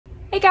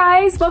Hey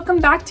guys, welcome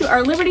back to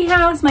our Liberty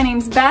House. My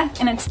name's Beth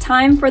and it's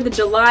time for the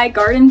July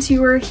garden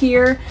tour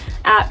here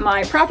at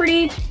my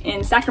property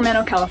in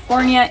Sacramento,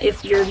 California.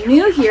 If you're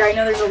new here, I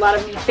know there's a lot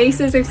of new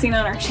faces I've seen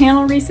on our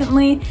channel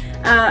recently.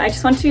 I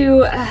just want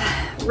to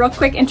real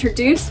quick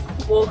introduce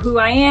who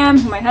I am,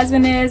 who my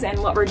husband is, and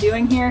what we're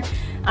doing here.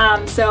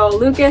 So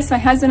Lucas, my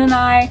husband, and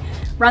I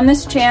run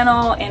this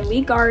channel and we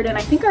garden.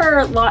 I think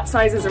our lot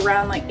size is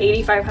around like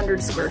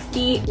 8,500 square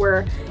feet.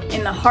 We're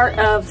in the heart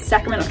of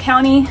Sacramento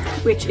County,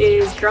 which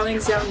is growing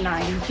zone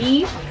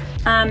 9B.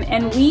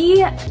 And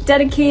we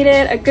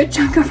dedicated a good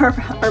chunk of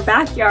our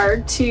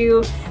backyard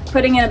to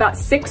putting in about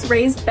 6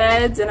 raised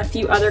beds and a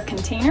few other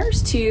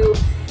containers to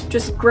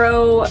just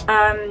grow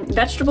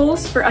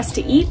vegetables for us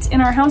to eat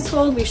in our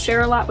household. We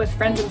share a lot with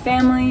friends and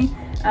family.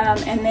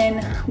 And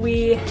then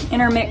we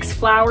intermix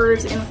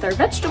flowers in with our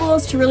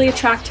vegetables to really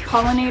attract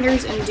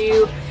pollinators and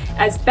do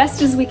as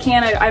best as we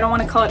can. I don't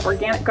want to call it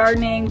organic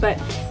gardening, but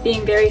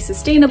being very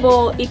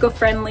sustainable,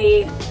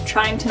 eco-friendly,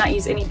 trying to not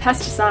use any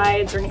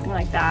pesticides or anything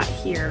like that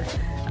here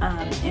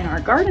in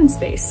our garden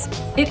space.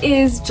 It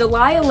is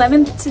July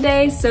 11th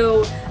today,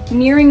 so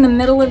nearing the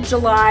middle of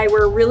July.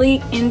 We're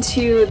really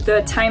into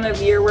the time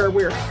of year where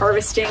we're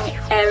harvesting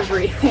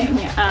everything.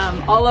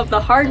 All of the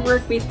hard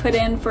work we've put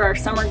in for our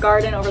summer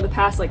garden over the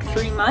past like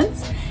 3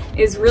 months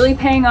is really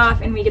paying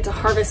off and we get to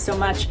harvest so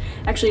much.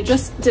 Actually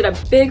just did a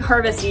big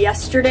harvest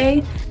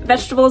yesterday.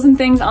 Vegetables and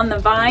things on the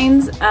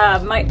vines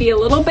might be a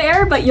little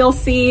bare, but you'll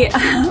see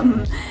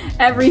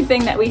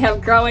everything that we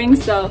have growing.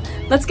 So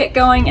let's get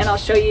going and I'll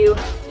show you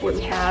what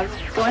we have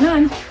going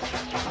on.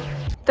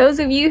 Those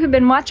of you who've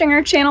been watching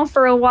our channel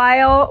for a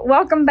while,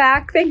 welcome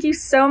back. Thank you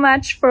so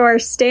much for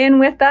staying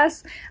with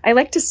us. I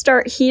like to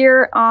start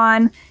here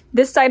on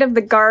this side of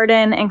the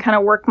garden and kind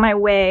of work my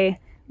way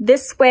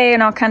this way,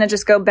 and I'll kind of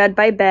just go bed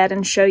by bed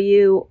and show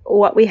you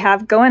what we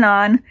have going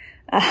on.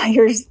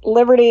 Here's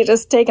Liberty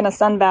just taking a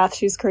sun bath.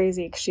 She's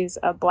crazy because she's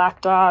a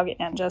black dog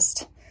and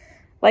just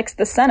likes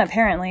the sun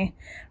apparently.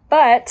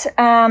 But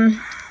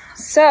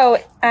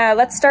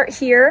let's start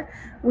here.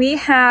 We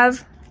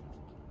have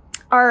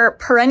our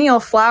perennial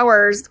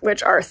flowers,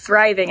 which are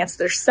thriving. It's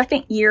their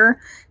 2nd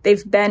year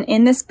they've been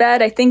in this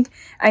bed. I think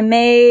I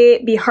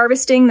may be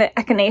harvesting the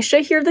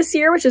echinacea here this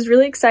year, which is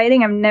really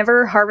exciting. I've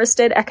never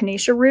harvested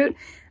echinacea root.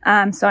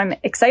 So I'm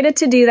excited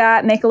to do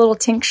that, make a little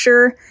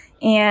tincture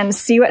and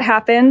see what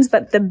happens.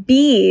 But the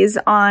bees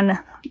on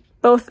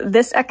both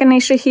this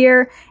echinacea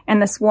here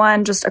and this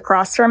one just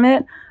across from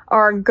it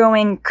are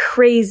going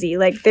crazy.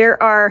 Like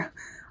there are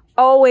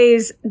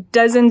always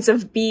dozens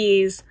of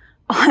bees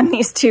on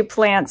these 2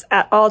 plants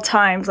at all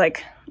times,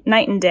 like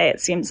night and day, it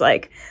seems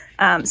like.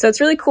 So it's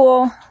really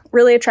cool,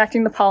 really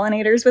attracting the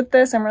pollinators with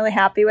this. I'm really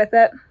happy with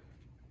it.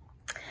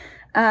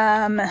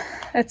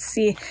 Let's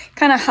see,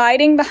 kind of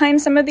hiding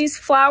behind some of these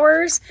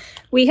flowers.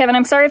 We have, and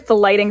I'm sorry if the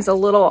lighting's a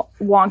little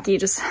wonky,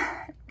 just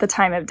the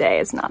time of day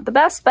is not the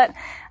best, but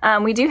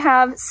we do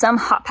have some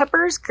hot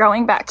peppers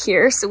growing back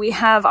here. So we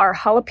have our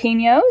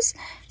jalapenos.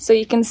 So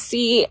you can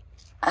see,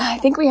 I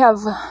think we have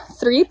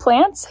 3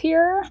 plants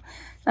here.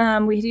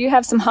 We do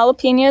have some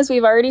jalapenos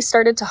we've already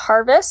started to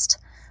harvest,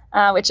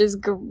 which is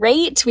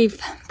great.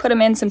 We've put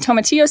them in some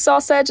tomatillo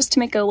salsa just to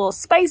make it a little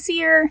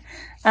spicier.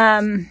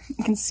 You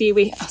can see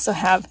we also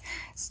have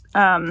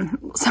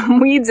some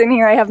weeds in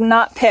here I have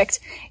not picked.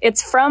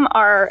 It's from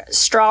our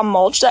straw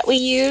mulch that we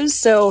use.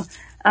 So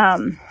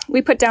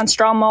we put down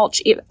straw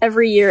mulch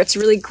every year. It's a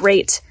really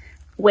great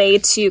way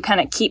to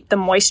kind of keep the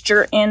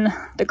moisture in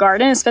the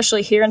garden,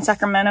 especially here in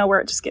Sacramento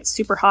where it just gets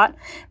super hot.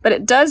 But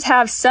it does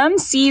have some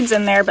seeds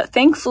in there, but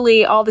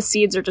thankfully all the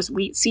seeds are just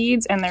wheat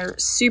seeds and they're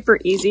super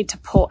easy to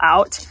pull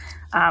out.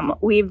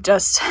 We've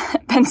just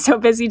been so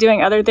busy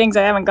doing other things,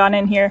 I haven't gone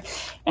in here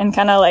and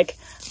kind of like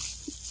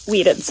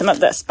weeded some of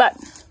this, but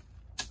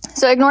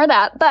so ignore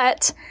that.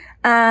 But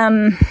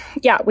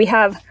yeah, we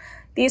have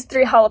these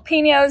 3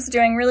 jalapenos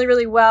doing really,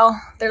 really well.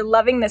 They're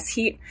loving this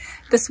heat.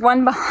 This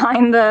one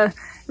behind the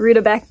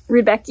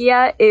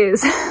Rudbeckia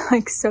is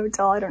like so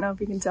tall. I don't know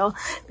if you can tell.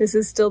 This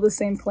is still the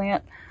same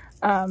plant.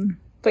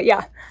 But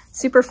yeah,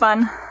 super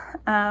fun.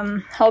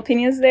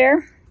 Jalapenos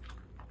there.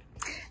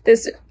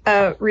 This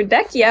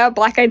Rudbeckia,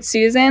 Black-Eyed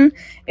Susan,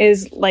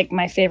 is like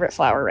my favorite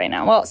flower right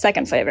now. Well,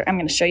 2nd favorite. I'm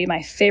going to show you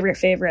my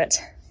favorite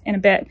in a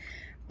bit.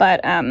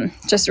 But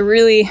just a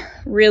really,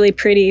 really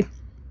pretty,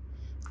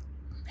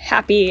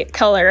 happy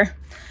color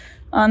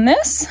on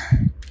this.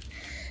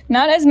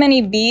 Not as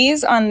many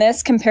bees on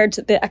this compared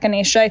to the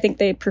echinacea. I think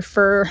they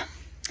prefer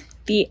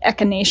the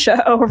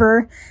echinacea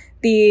over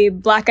the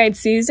Black-Eyed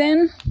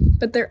Susan.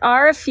 But there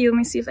are a few, let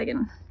me see if I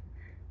can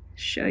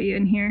show you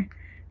in here.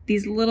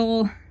 These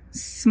little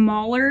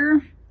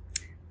smaller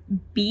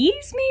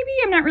bees, maybe?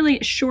 I'm not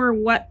really sure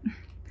what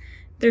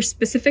they're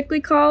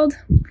specifically called,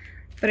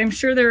 but I'm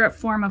sure they're a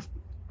form of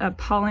a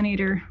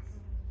pollinator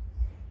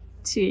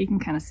too. You can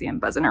kind of see them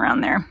buzzing around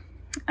there.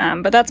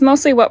 But that's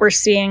mostly what we're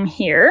seeing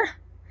here.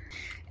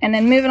 And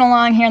then moving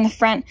along here in the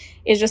front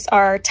is just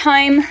our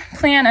thyme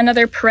plant,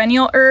 another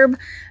perennial herb.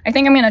 I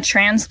think I'm going to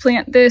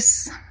transplant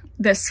this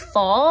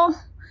fall.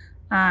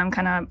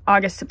 kind of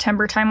August,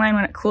 September timeline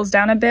when it cools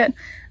down a bit.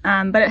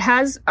 But it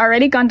has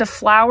already gone to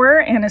flower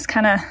and is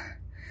kind of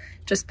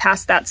just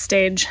past that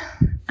stage.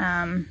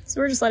 So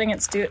we're just letting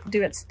it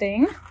do its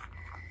thing.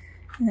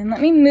 And then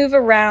let me move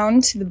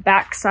around to the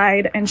back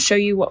side and show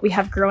you what we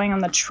have growing on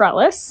the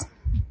trellis.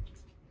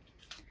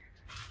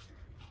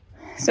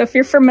 So if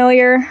you're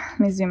familiar, let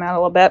me zoom out a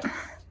little bit.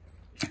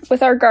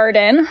 With our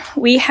garden,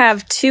 we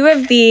have 2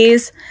 of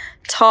these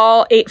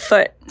tall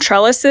 8-foot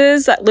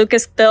trellises that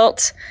Lucas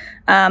built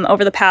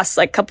over the past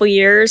couple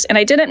years. And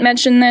I didn't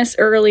mention this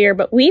earlier,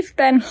 but we've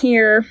been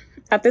here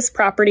at this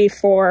property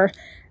for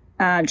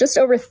just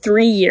over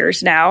 3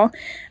 years now.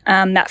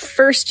 That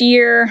first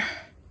year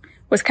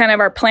was kind of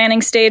our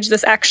planning stage.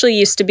 This actually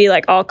used to be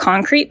all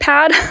concrete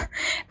pad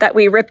that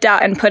we ripped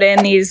out and put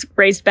in these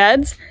raised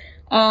beds.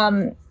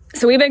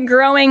 So we've been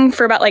growing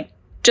for about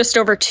just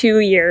over 2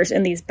 years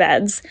in these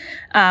beds.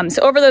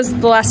 So over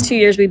the last 2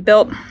 years, we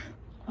built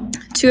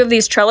 2 of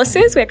these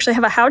trellises. We actually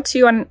have a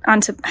how-to on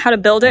how to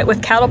build it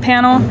with cattle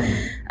panel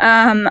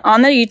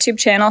on the YouTube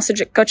channel. So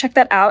go check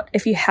that out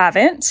if you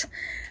haven't.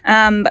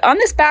 But on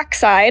this back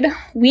side,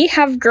 we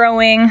have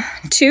growing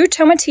 2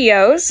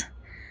 tomatillos.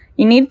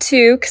 You need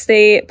 2 because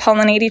they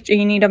pollinate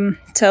you need them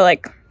to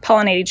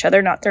pollinate each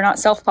other. They're not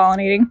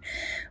self-pollinating.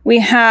 We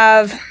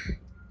have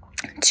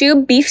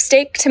 2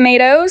 beefsteak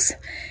tomatoes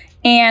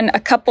and a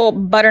couple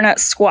butternut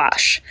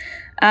squash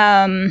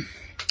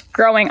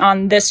growing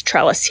on this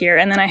trellis here.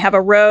 And then I have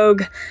a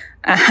rogue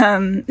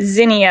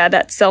zinnia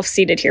that's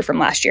self-seeded here from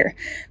last year.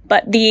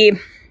 But the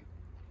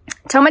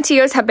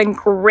tomatillos have been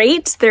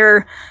great.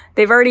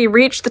 They've already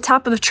reached the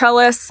top of the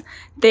trellis.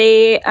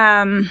 They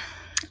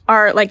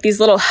are these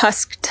little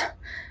husked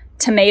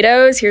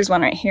tomatoes. Here's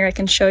one right here I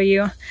can show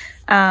you.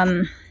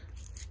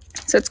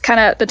 So it's kind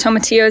of the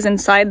tomatillos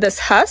inside this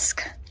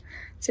husk.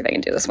 Let's see if I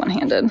can do this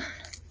one-handed.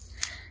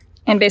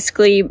 And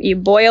basically you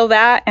boil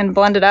that and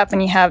blend it up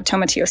and you have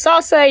tomatillo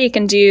salsa. You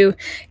can do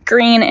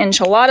green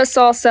enchilada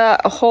salsa,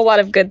 a whole lot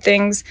of good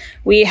things.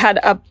 We had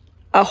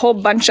a whole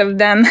bunch of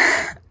them.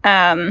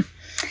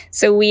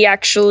 So we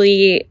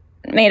actually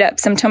made up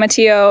some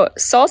tomatillo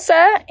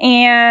salsa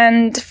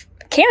and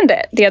canned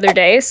it the other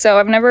day.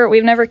 So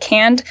we've never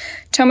canned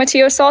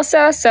tomatillo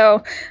salsa.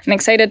 So I'm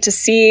excited to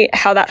see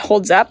how that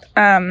holds up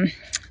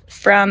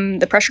from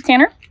the pressure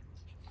canner.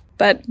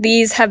 But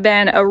these have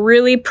been a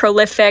really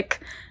prolific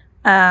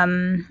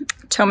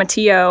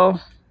tomatillo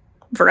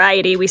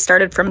variety. We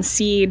started from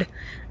seed.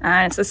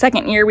 It's the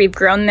 2nd year we've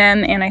grown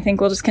them, and I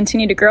think we'll just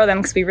continue to grow them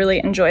because we really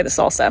enjoy the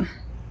salsa.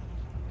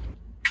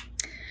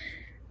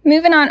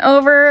 Moving on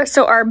over,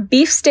 so our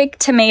beefsteak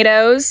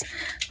tomatoes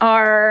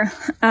are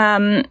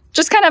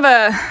just kind of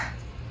a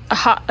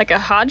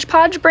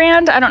hodgepodge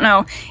brand. I don't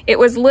know. It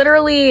was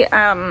literally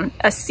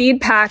a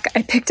seed pack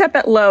I picked up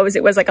at Lowe's.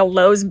 It was a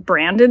Lowe's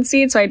branded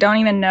seed, so I don't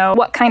even know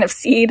what kind of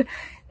seed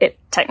it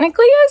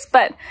technically is,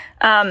 but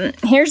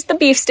here's the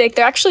beefsteak.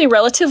 They're actually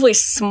relatively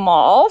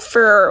small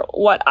for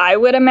what I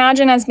would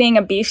imagine as being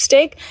a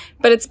beefsteak,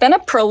 but it's been a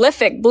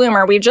prolific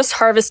bloomer. We just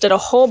harvested a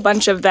whole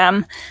bunch of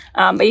them,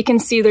 but you can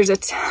see there's a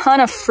ton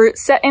of fruit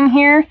set in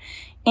here,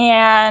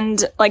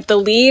 and the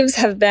leaves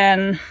have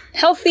been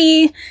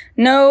healthy,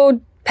 no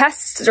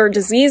pests or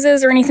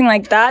diseases or anything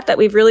like that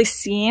we've really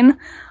seen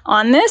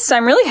on this, so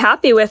I'm really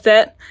happy with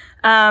it.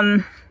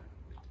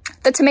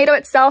 The tomato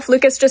itself,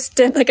 Lucas just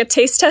did a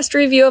taste test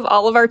review of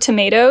all of our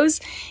tomatoes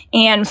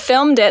and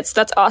filmed it, so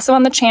that's also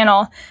on the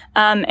channel.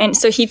 And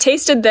so he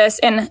tasted this,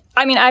 and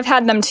I mean, I've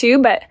had them too,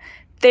 but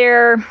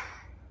they're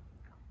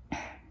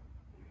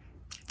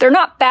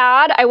not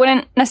bad. I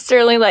wouldn't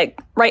necessarily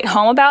write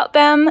home about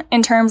them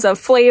in terms of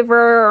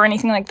flavor or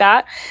anything like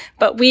that,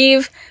 but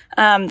we've,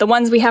 the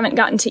ones we haven't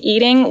gotten to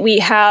eating, we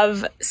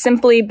have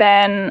simply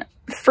been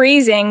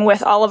freezing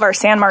with all of our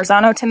San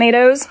Marzano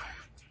tomatoes.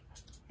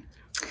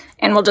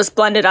 And we'll just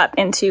blend it up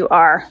into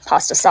our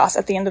pasta sauce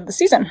at the end of the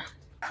season.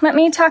 Let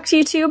me talk to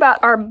you too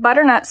about our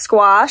butternut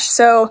squash.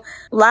 So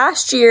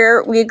last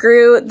year we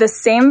grew the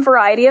same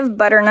variety of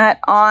butternut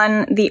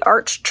on the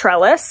arch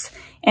trellis,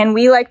 and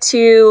we like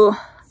to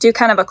do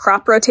kind of a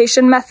crop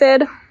rotation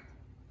method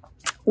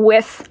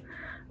with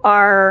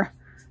our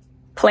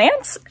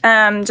plants,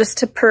 just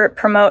to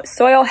promote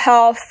soil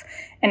health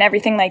and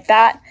everything like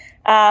that.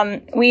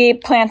 We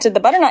planted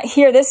the butternut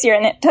here this year,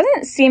 and it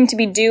doesn't seem to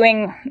be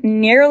doing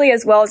nearly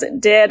as well as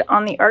it did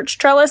on the arch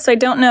trellis. So I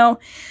don't know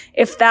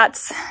if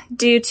that's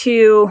due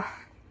to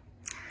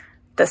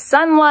the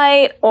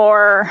sunlight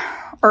or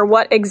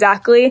what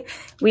exactly.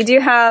 We do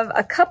have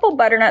a couple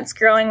butternuts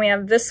growing. We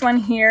have this one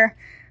here.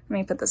 Let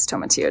me put this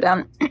tomatillo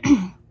down.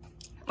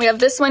 We have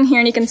this one here,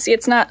 and you can see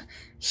it's not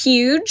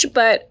huge,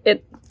 but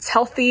it's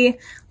healthy,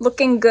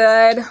 looking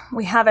good.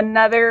 We have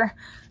another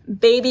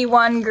baby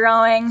one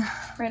growing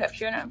right up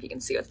here. I don't know if you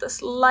can see with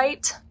this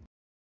light.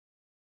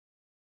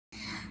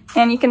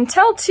 And you can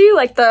tell too,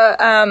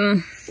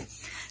 the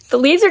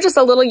leaves are just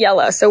a little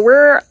yellow. So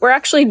we're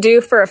actually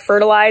due for a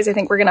fertilize. I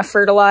think we're gonna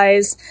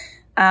fertilize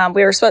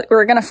We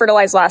were going to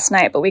fertilize last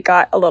night, but we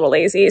got a little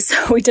lazy,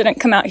 so we didn't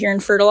come out here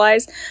and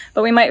fertilize.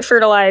 But we might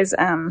fertilize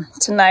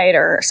tonight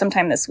or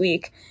sometime this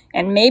week,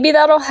 and maybe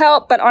that'll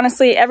help. But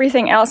honestly,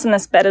 everything else in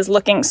this bed is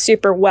looking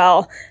super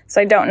well, so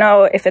I don't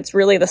know if it's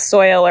really the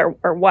soil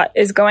or what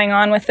is going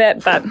on with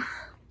it, but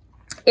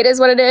it is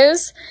what it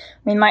is.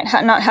 We might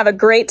not have a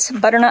great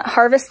butternut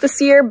harvest this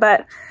year,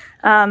 but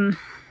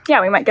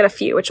yeah, we might get a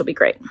few, which will be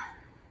great.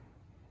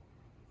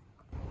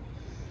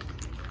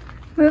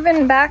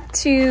 Moving back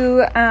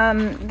to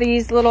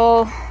these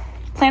little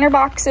planter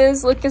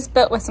boxes Lucas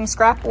built with some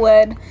scrap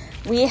wood.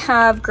 We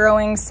have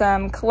growing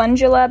some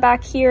calendula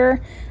back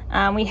here.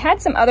 We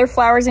had some other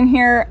flowers in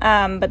here,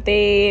 but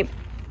they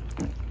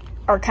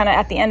are kind of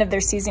at the end of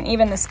their season.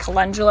 Even this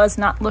calendula is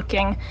not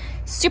looking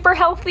super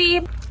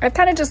healthy. I've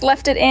kind of just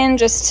left it in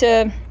just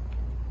to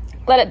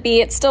let it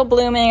be. It's still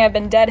blooming. I've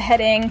been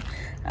deadheading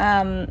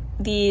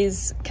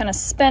these kind of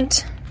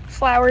spent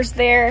flowers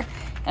there.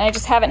 And I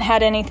just haven't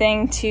had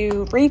anything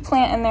to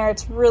replant in there.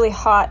 It's really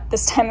hot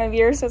this time of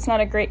year, so it's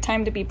not a great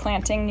time to be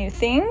planting new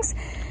things.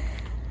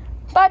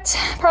 But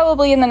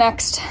probably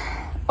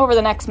over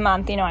the next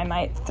month, you know, I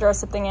might throw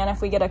something in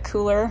if we get a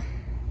cooler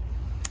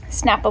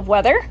snap of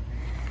weather.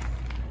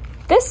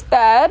 This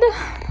bed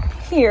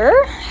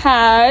here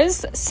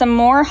has some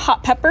more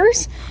hot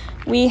peppers.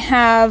 We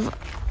have,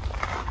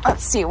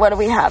 let's see, what do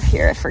we have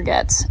here? I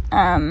forget.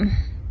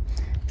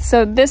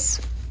 So this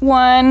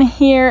one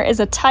here is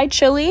a Thai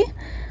chili.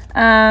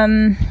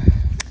 No,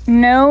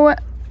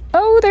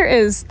 oh, there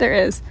is.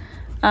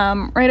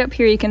 Right up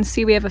here you can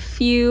see we have a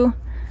few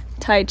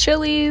Thai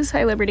chilies.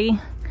 Hi, Liberty.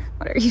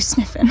 What are you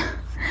sniffing?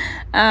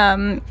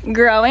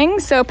 Growing.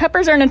 So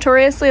peppers are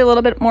notoriously a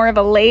little bit more of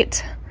a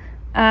late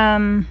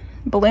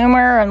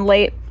bloomer and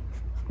late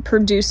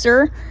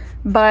producer,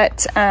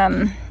 but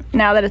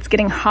now that it's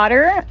getting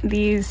hotter,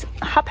 these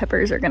hot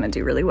peppers are going to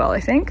do really well,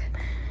 I think.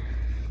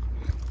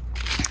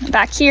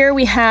 Back here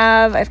we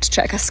have, I have to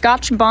check, a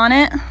Scotch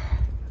bonnet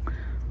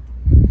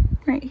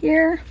right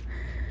here.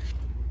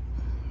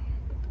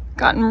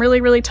 Gotten really,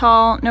 really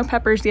tall. No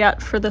peppers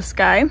yet for this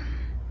guy.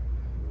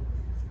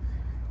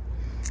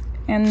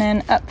 And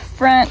then up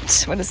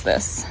front, what is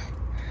this?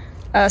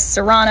 A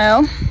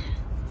Serrano,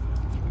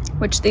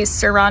 which these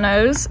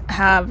Serranos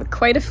have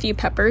quite a few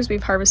peppers.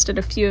 We've harvested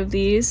a few of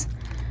these.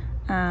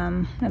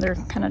 Another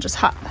kind of just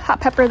hot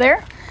pepper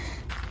there.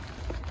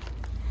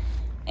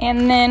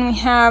 And then we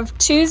have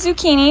 2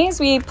 zucchinis.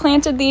 We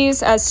planted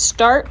these as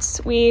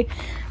starts. We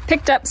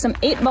picked up some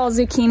 8-ball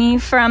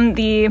zucchini from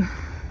the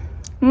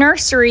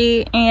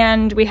nursery,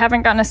 and we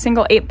haven't gotten a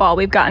single 8-ball.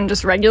 We've gotten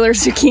just regular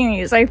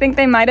zucchinis. I think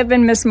they might have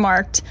been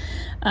mismarked,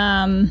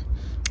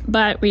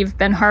 but we've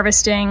been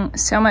harvesting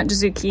so much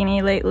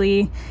zucchini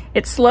lately.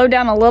 It slowed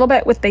down a little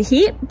bit with the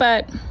heat,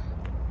 but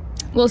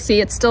we'll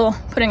see. It's still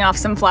putting off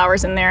some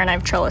flowers in there, and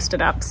I've trellised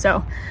it up,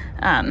 so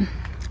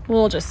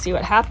we'll just see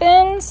what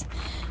happens.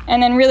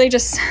 And then really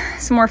just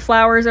some more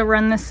flowers over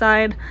on this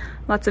side.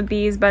 Lots of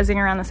bees buzzing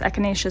around this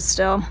echinacea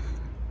still.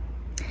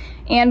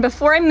 And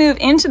before I move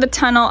into the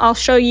tunnel, I'll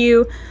show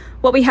you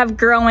what we have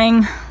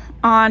growing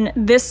on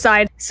this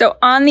side. So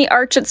on the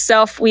arch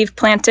itself, we've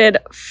planted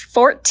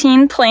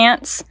 14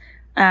 plants,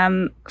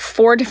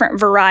 4 different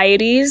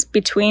varieties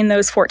between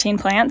those 14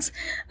 plants.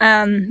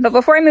 But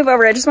before I move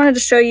over, I just wanted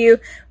to show you,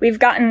 we've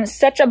gotten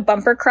such a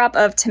bumper crop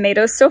of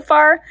tomatoes so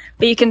far,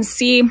 but you can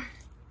see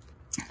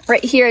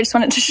right here, I just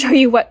wanted to show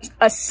you what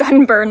a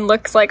sunburn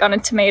looks like on a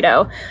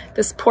tomato.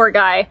 This poor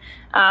guy,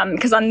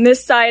 because on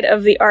this side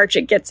of the arch,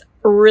 it gets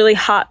really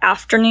hot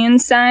afternoon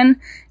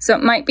sun. So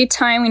it might be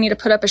time we need to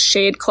put up a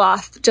shade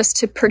cloth just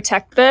to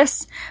protect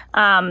this.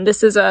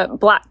 This is a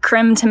black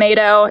Krim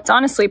tomato. It's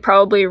honestly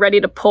probably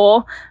ready to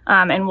pull,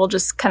 and we'll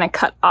just kind of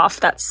cut off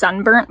that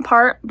sunburnt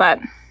part, but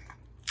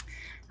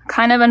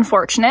kind of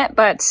unfortunate,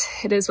 but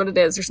it is what it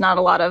is. There's not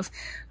a lot of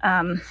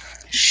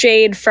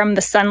shade from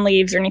the sun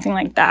leaves or anything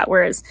like that,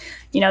 whereas,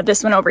 you know,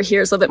 this one over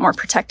here is a little bit more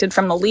protected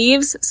from the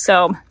leaves,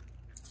 so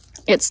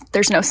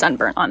there's no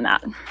sunburn on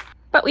that.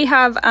 But we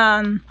have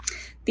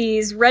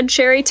these red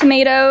cherry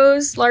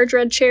tomatoes, large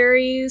red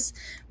cherries.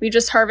 We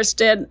just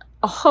harvested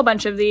a whole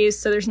bunch of these,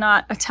 so there's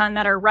not a ton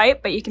that are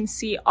ripe, but you can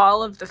see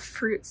all of the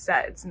fruit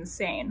set. It's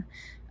insane.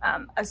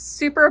 A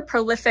super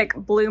prolific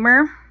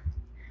bloomer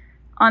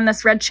on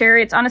this red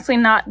cherry. It's honestly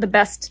not the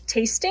best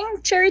tasting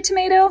cherry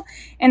tomato,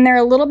 and they're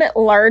a little bit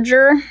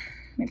larger.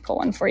 Let me pull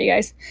one for you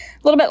guys.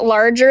 A little bit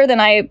larger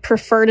than I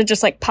prefer to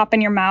just like pop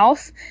in your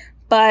mouth,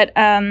 but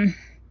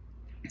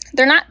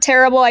they're not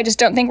terrible. I just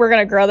don't think we're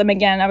going to grow them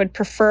again. I would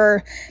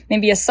prefer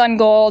maybe a sun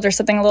gold or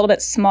something a little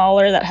bit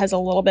smaller that has a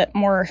little bit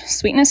more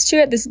sweetness to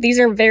it. These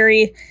are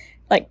very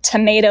like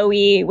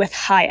tomato-y with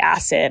high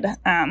acid.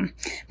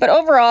 But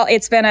overall,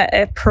 it's been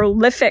a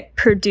prolific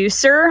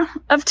producer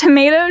of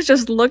tomatoes.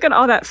 Just look at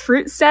all that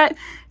fruit set.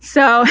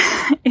 So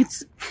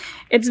it's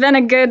been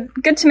a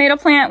good tomato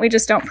plant. We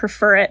just don't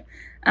prefer it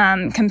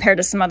compared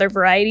to some other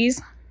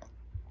varieties.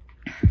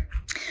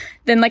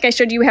 Then, like I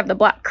showed you, we have the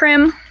black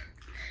Krim.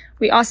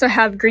 We also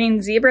have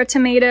green zebra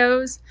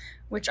tomatoes.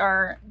 which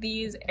are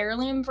these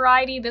heirloom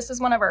variety. This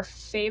is one of our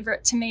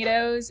favorite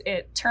tomatoes.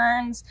 It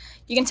turns,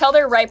 you can tell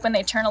they're ripe when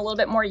they turn a little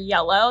bit more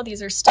yellow.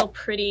 These are still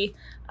pretty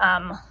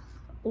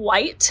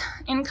white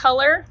in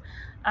color,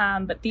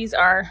 but these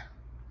are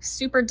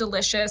super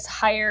delicious,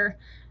 higher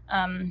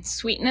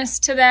sweetness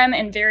to them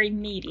and very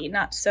meaty,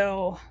 not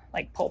so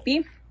like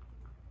pulpy.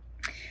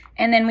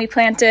 And then we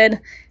planted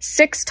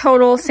 6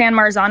 total San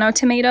Marzano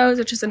tomatoes,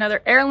 which is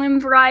another heirloom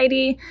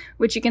variety,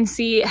 which you can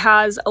see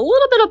has a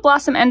little bit of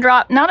blossom end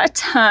drop, not a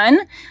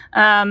ton,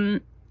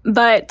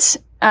 but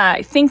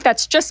I think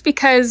that's just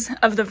because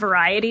of the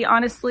variety,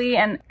 honestly.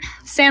 And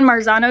San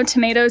Marzano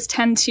tomatoes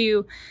tend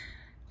to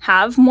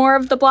have more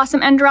of the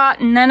blossom end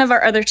drop. None of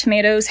our other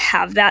tomatoes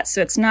have that,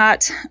 so it's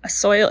not a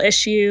soil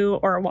issue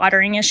or a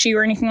watering issue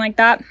or anything like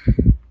that.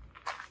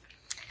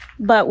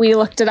 But we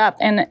looked it up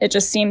and it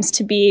just seems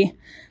to be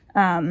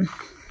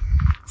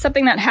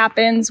something that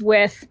happens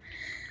with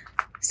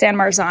San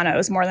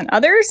Marzanos more than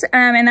others.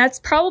 And that's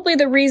probably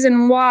the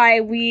reason why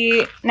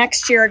we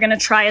next year are going to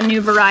try a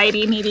new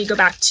variety, maybe go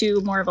back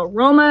to more of a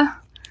Roma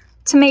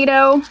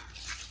tomato.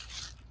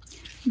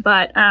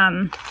 But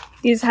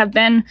these have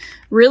been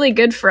really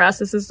good for us.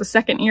 This is the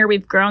 2nd year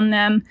we've grown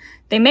them.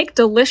 They make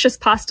delicious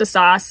pasta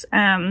sauce.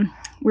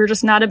 We're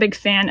just not a big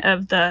fan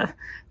of the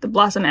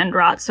blossom end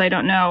rot, so I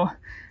don't know.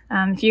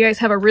 If you guys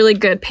have a really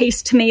good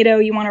paste tomato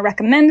you want to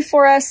recommend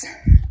for us,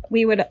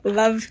 we would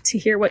love to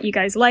hear what you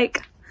guys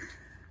like.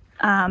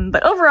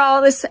 But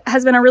overall, this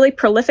has been a really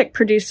prolific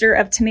producer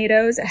of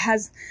tomatoes. It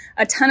has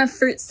a ton of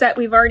fruit set.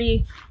 We've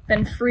already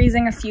been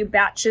freezing a few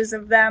batches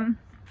of them.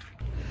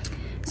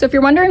 So if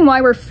you're wondering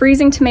why we're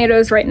freezing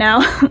tomatoes right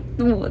now,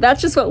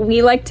 that's just what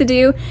we like to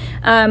do.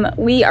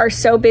 We are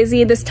so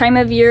busy this time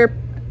of year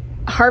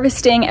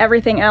harvesting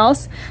everything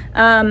else.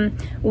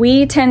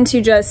 We tend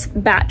to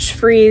just batch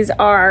freeze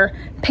our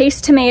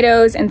paste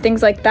tomatoes and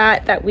things like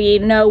that that we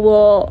know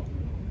we'll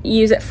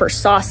use it for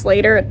sauce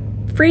later.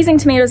 Freezing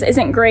tomatoes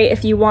isn't great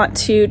if you want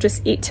to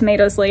just eat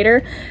tomatoes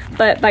later,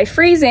 but by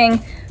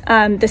freezing,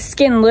 the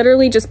skin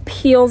literally just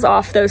peels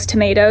off those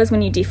tomatoes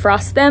when you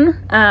defrost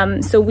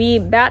them. So we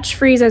batch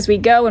freeze as we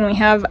go when we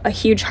have a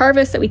huge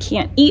harvest that we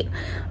can't eat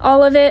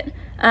all of it.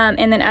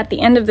 And then at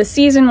the end of the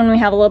season, when we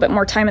have a little bit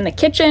more time in the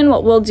kitchen,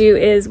 what we'll do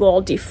is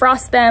we'll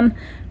defrost them,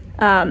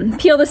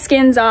 peel the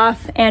skins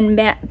off, and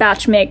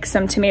batch make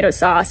some tomato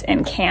sauce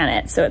and can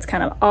it. So it's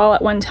kind of all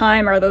at one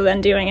time rather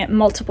than doing it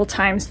multiple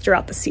times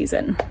throughout the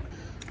season.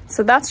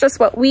 So that's just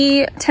what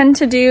we tend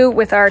to do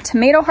with our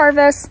tomato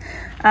harvest.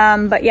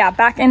 But yeah,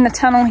 back in the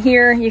tunnel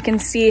here, you can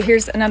see,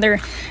 here's another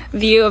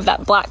view of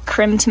that black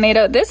Krim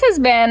tomato. This has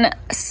been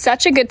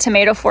such a good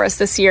tomato for us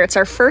this year. It's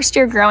our 1st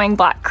year growing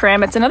black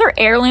Krim. It's another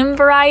heirloom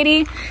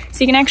variety. So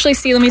you can actually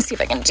see, let me see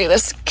if I can do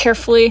this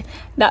carefully,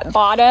 that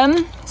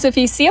bottom. So if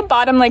you see a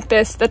bottom like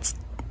this, that's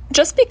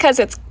just because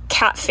it's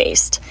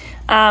cat-faced,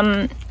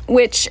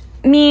 which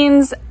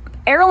means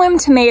heirloom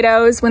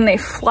tomatoes, when they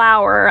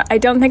flower, I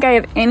don't think I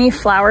have any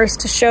flowers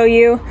to show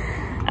you.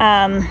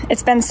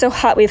 It's been so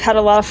hot, we've had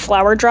a lot of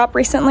flower drop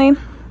recently.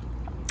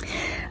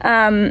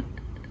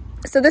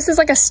 So this is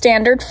like a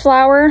standard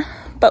flower,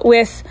 but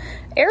with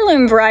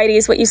heirloom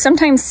varieties, what you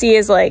sometimes see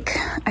is like,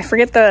 I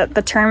forget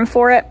the term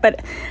for it,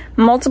 but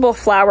multiple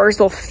flowers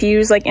will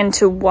fuse like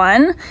into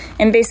one.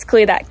 And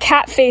basically that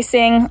cat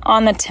facing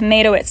on the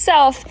tomato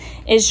itself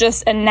is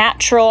just a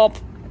natural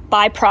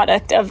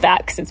byproduct of that,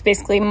 because it's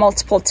basically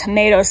multiple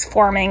tomatoes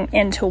forming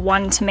into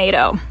one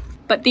tomato.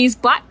 But these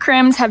black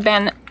Krims have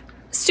been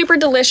super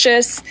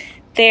delicious.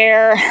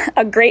 They're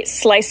a great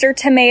slicer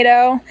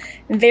tomato,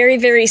 very,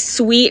 very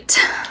sweet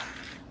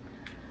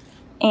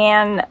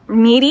and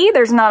meaty.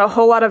 There's not a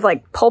whole lot of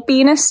like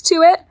pulpiness to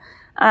it.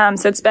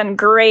 So it's been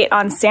great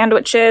on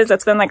sandwiches.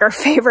 That's been like our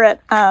favorite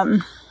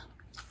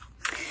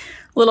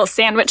little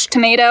sandwich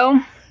tomato,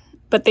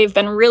 but they've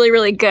been really,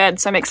 really good.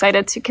 So I'm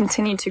excited to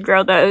continue to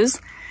grow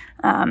those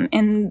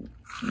in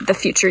the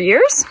future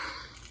years.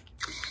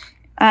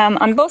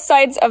 On both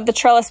sides of the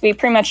trellis, we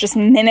pretty much just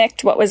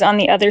mimicked what was on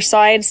the other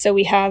side. So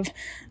we have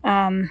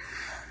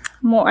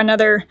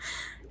another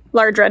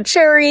large red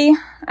cherry,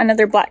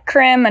 another black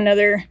Krim,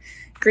 another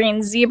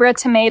green zebra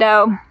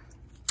tomato,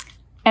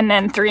 and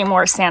then 3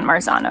 more San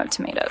Marzano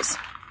tomatoes.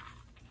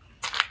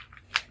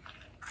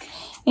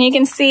 And you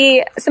can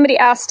see, somebody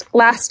asked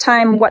last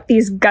time what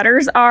these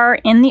gutters are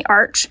in the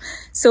arch.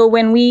 So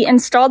when we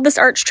installed this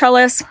arch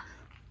trellis,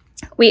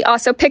 we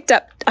also picked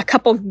up a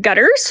couple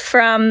gutters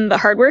from the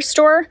hardware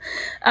store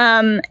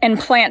and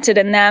planted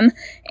in them.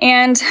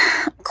 And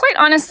quite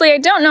honestly, I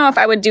don't know if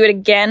I would do it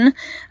again,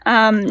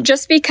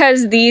 just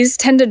because these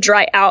tend to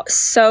dry out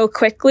so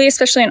quickly,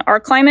 especially in our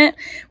climate.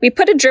 We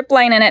put a drip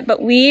line in it,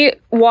 but we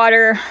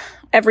water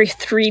every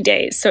 3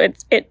 days. So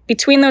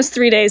between those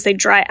 3 days, they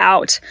dry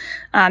out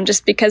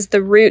just because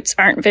the roots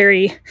aren't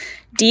very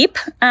deep.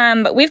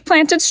 But we've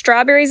planted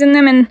strawberries in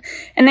them, and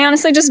they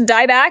honestly just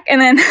die back, and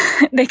then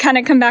they kind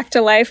of come back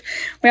to life.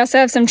 We also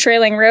have some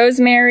trailing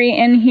rosemary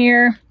in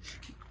here.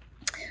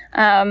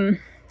 So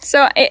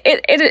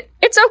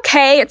it's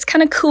okay. It's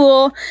kind of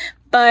cool,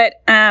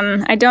 but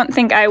I don't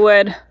think I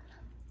would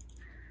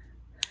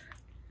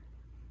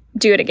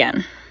do it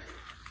again.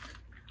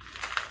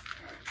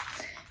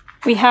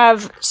 We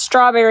have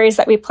strawberries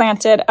that we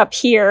planted up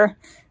here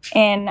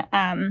in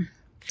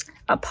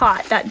a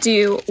pot that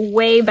do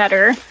way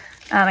better.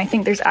 I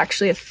think there's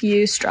actually a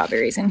few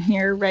strawberries in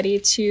here ready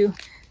to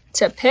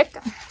pick.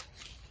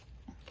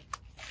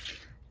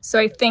 So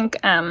I think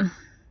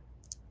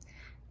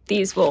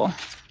these will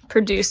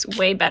produce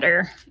way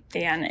better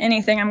than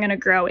anything I'm gonna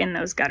grow in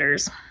those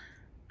gutters,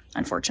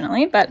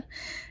 unfortunately. But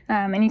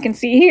and you can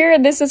see here,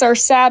 this is our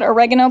sad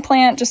oregano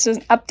plant, just as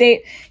an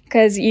update,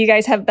 because you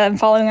guys have been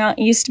following out.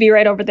 It used to be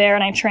right over there,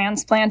 and I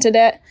transplanted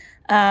it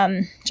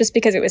just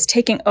because it was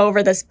taking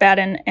over this bed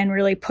and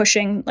really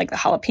pushing like the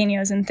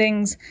jalapenos and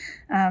things.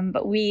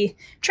 But we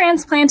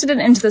transplanted it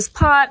into this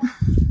pot,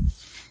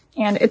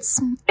 and it's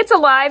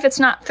alive. It's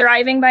not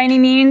thriving by any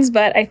means,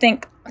 but I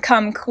think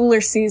come cooler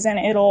season,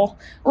 it'll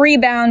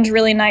rebound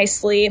really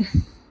nicely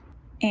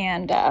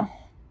and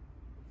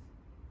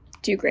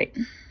do great.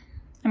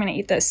 I'm gonna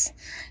eat this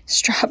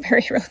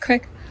strawberry real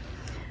quick.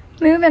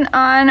 Moving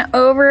on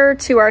over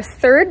to our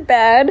third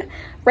bed.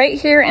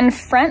 Right here in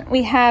front,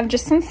 we have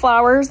just some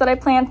flowers that I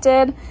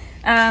planted.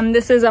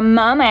 This is a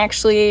mum. I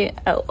actually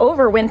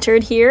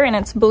overwintered here, and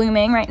it's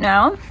blooming right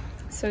now.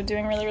 So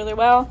doing really, really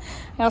well.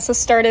 I also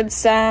started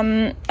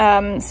some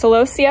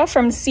celosia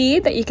from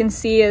seed that you can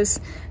see is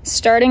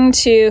starting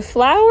to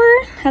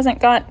flower. Hasn't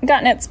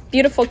gotten its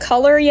beautiful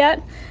color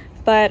yet,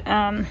 but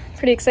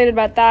pretty excited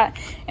about that.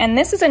 And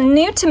this is a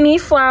new to me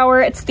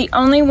flower. It's the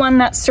only one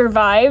that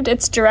survived.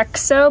 It's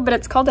Direxo, but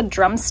it's called a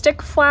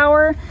drumstick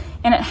flower.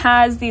 And it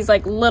has these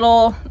like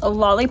little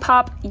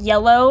lollipop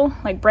yellow,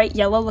 like bright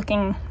yellow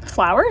looking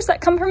flowers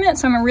that come from it.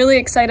 So I'm really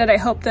excited. I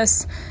hope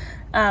this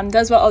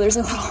does well. Oh, there's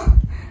a little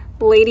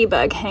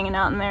ladybug hanging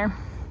out in there.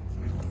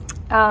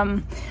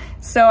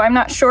 So I'm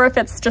not sure if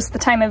it's just the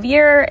time of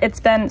year. It's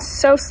been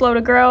so slow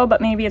to grow,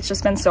 but maybe it's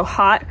just been so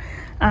hot.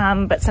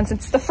 But since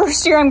it's the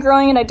first year I'm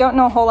growing it, I don't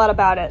know a whole lot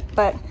about it,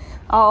 but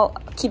I'll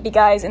keep you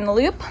guys in the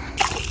loop.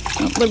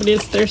 Oh, Liberty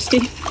is thirsty.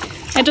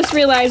 I just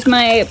realized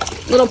my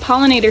little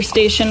pollinator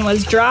station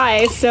was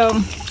dry, so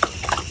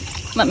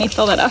let me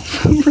fill that up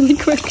really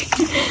quick.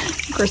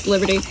 Of course,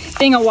 Liberty,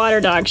 being a water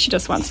dog, she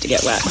just wants to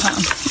get wet,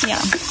 huh? Yeah.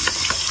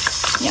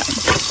 Yeah.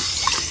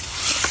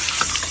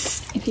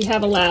 If you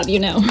have a lab, you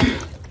know.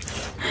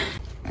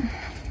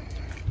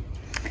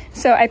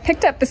 So I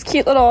picked up this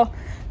cute little,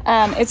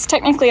 it's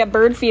technically a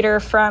bird feeder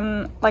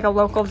from like a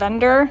local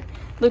vendor.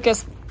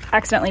 Lucas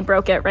accidentally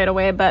broke it right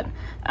away, but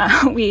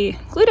we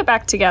glued it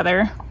back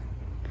together.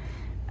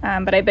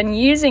 But I've been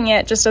using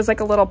it just as like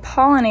a little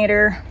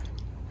pollinator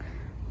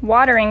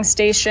watering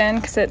station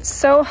because it's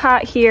so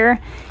hot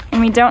here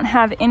and we don't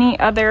have any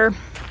other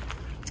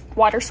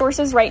water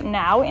sources right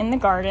now in the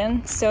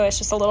garden. So it's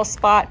just a little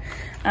spot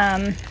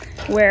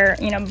where,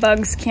 you know,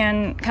 bugs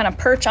can kind of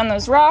perch on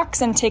those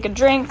rocks and take a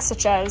drink,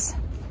 such as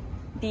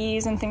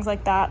bees and things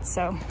like that.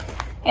 So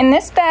in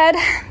this bed,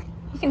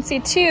 you can see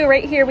too,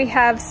 right here we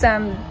have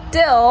some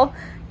dill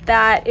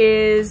that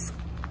is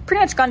pretty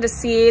much gone to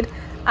seed.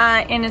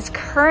 And is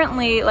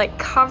currently like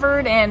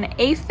covered in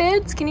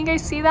aphids. Can you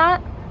guys see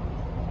that?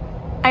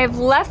 I have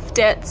left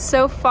it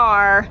so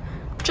far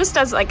just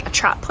as like a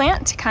trap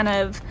plant to kind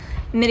of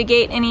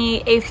mitigate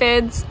any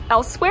aphids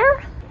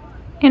elsewhere.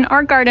 In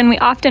our garden, we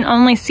often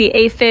only see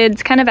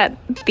aphids kind of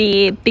at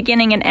the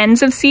beginning and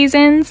ends of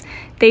seasons.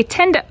 They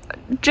tend to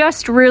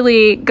just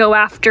really go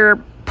after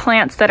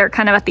plants that are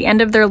kind of at the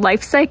end of their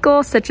life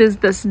cycle, such as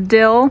this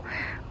dill,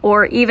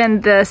 or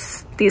even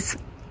these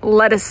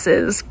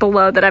lettuces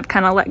below that I've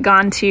kind of let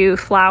gone to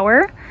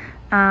flower.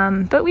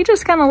 But we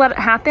just kind of let it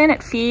happen.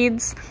 It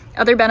feeds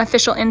other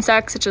beneficial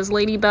insects such as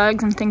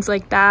ladybugs and things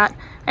like that.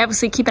 I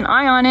obviously keep an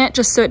eye on it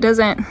just so it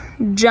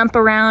doesn't jump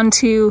around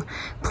to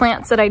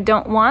plants that I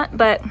don't want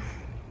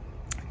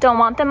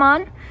them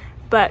on,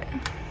 but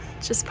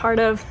it's just part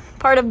of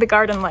the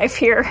garden life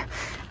here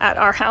at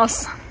our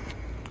house.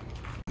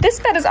 This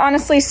bed is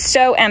honestly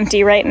so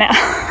empty right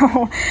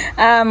now.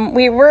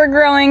 We were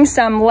growing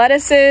some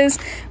lettuces,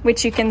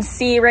 which you can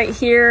see right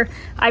here.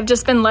 I've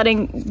just been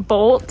letting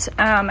bolt.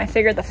 I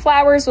figured the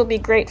flowers will be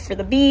great for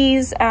the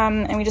bees,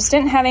 and we just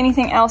didn't have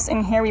anything else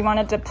in here we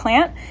wanted to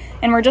plant.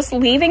 And we're just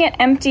leaving it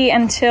empty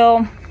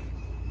until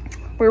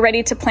we're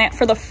ready to plant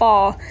for the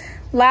fall.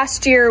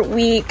 Last year,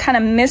 we kind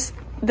of missed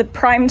the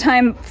prime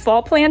time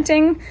fall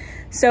planting,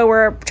 so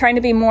we're trying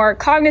to be more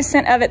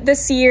cognizant of it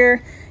this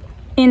year.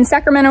 In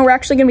Sacramento, we're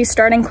actually going to be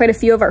starting quite a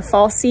few of our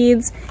fall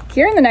seeds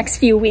here in the next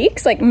few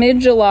weeks, like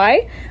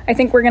mid-July. I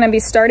think we're going to be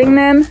starting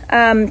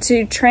them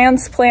to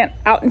transplant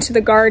out into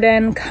the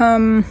garden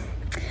come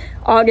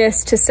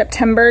August to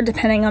September,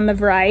 depending on the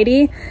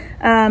variety.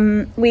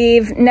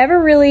 We've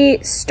never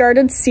really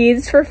started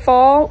seeds for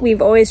fall.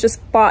 We've always just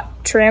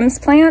bought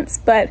transplants,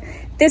 but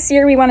this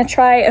year we want to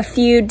try a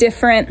few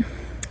different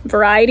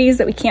varieties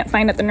that we can't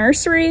find at the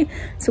nursery.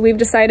 So we've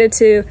decided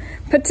to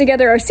put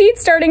together our seed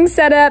starting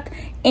setup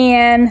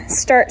and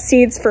start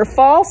seeds for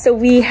fall. So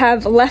we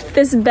have left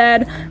this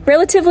bed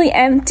relatively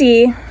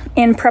empty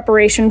in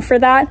preparation for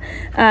that.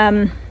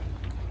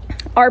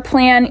 Our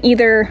plan,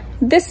 either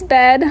this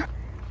bed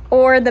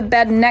or the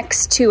bed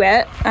next to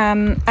it,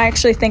 I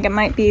actually think it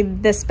might be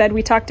this bed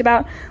we talked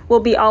about,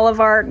 will be all of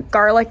our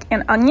garlic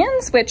and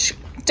onions, which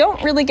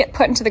don't really get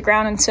put into the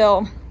ground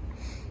until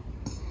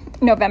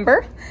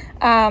November.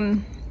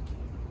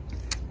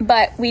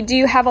 But we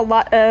do have a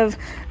lot of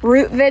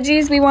root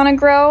veggies we want to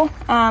grow,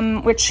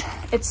 which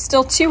it's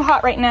still too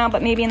hot right now,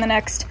 but maybe in the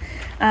next,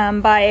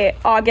 by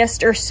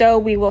August or so,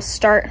 we will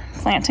start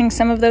planting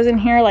some of those in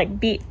here, like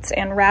beets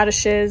and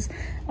radishes.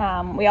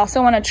 We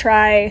also want to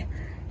try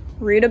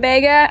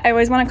rutabaga. I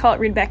always want to call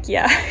it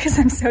rudbeckia because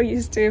I'm so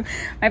used to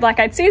my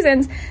black-eyed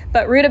Susans,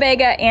 but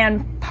rutabaga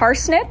and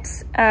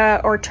parsnips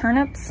or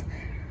turnips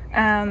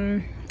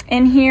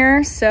in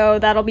here. So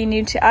that'll be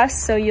new to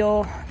us. So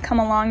you'll come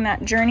along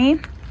that journey.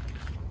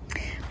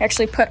 We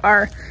actually put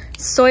our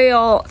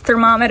soil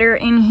thermometer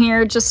in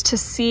here just to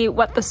see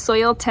what the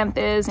soil temp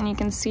is. And you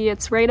can see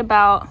it's right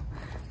about,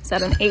 is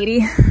that an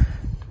 80?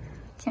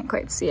 Can't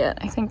quite see it.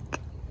 I think,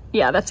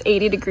 yeah, that's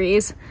 80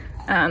 degrees.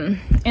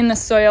 In the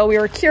soil. We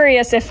were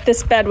curious if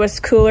this bed was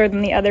cooler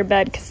than the other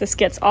bed because this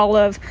gets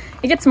it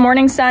gets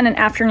morning sun and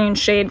afternoon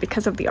shade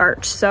because of the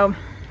arch. So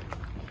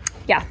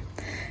yeah,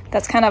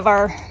 that's kind of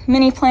our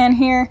mini plan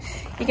here.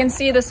 You can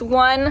see this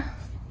one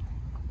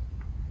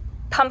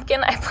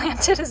pumpkin I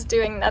planted is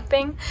doing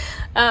nothing.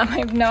 I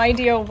have no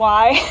idea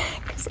why.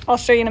 I'll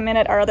show you in a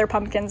minute. Our other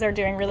pumpkins are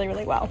doing really,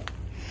 really well.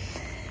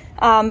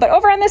 But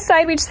over on this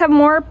side, we just have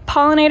more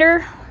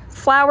pollinator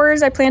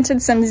flowers. I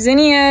planted some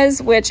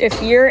zinnias, which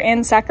if you're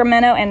in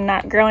Sacramento and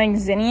not growing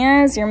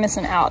zinnias, you're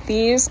missing out.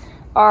 These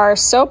are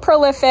so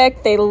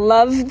prolific. They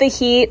love the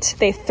heat.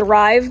 They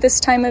thrive this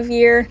time of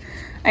year.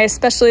 I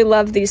especially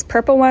love these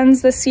purple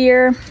ones this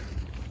year.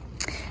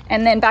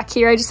 And then back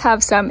here, I just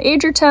have some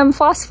Agritum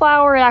floss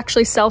flower. It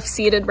actually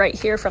self-seeded right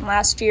here from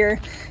last year.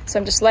 So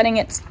I'm just letting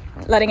it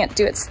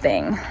do its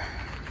thing.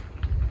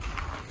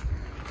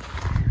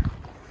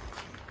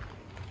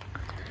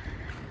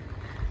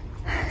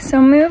 So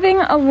moving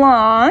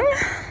along,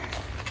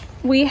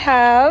 we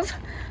have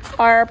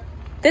our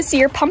this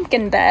year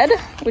pumpkin bed,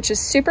 which is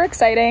super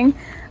exciting.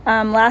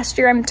 Last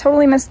year I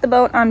totally missed the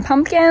boat on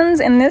pumpkins,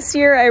 and this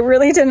year I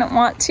really didn't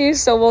want to,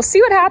 so we'll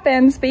see what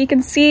happens. But you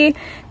can see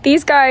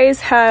these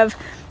guys have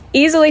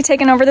easily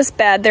taken over this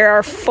bed. There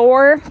are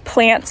 4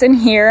 plants in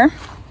here.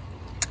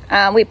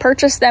 We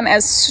purchased them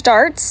as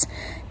starts.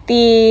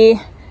 The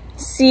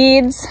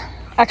seeds,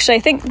 actually,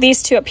 I think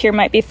these 2 up here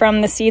might be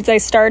from the seeds I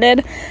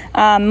started.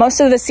 Most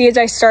of the seeds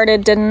I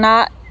started did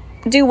not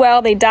do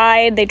well. They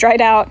died, they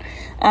dried out.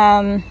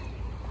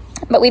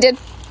 But we did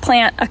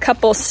plant a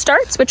couple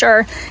starts, which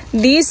are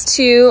these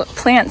 2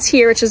 plants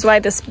here, which is why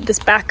this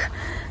back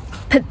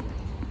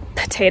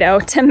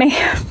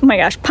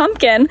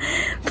pumpkin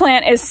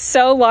plant is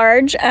so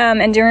large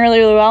and doing really,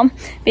 really well.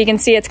 But you can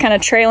see it's kind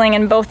of trailing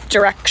in both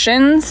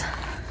directions.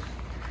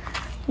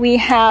 We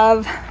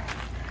have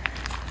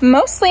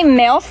mostly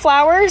male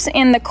flowers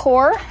in the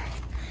core.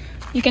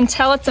 You can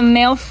tell it's a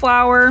male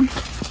flower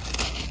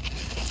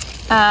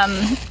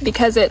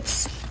because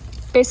it's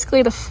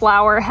basically the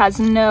flower has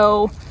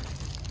no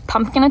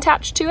pumpkin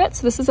attached to it.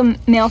 So this is a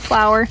male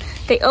flower.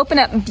 They open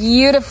up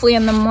beautifully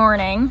in the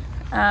morning,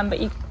 but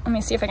let me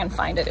see if I can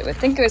find it. I would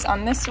think it was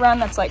on this run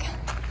that's like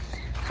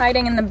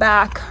hiding in the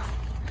back.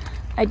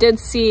 I did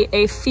see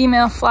a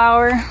female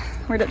flower.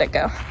 Where did it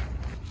go?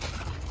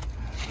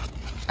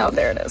 Oh,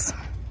 there it is.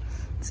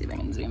 Let's see if I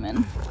can zoom in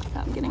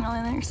without getting all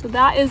in there. So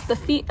that is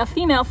a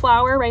female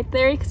flower right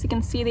there, because you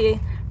can see the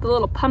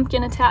little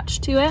pumpkin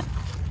attached to it.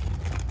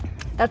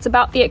 That's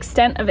about the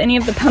extent of any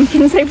of the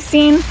pumpkins I've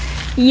seen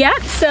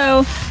yet.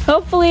 So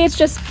hopefully it's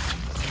just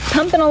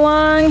pumping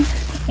along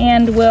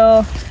and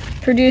will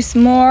produce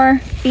more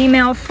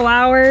female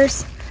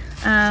flowers.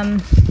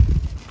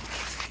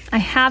 I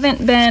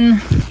haven't been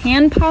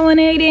hand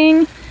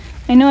pollinating.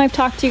 I know I've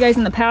talked to you guys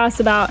in the past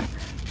about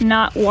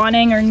not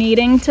wanting or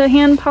needing to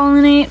hand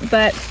pollinate,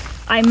 but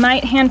I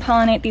might hand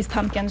pollinate these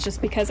pumpkins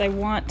just because I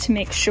want to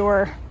make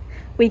sure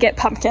we get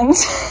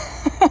pumpkins.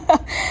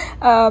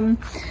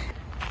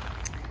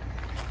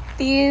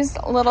 These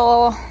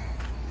little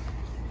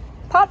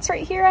pots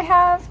right here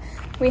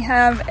we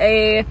have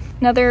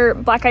another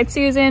black-eyed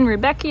Susan,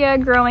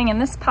 Rudbeckia, growing in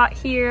this pot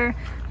here.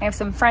 I have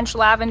some French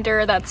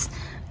lavender that's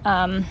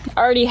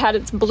already had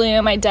its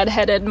bloom. I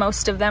deadheaded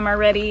most of them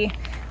already.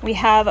 We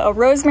have a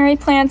rosemary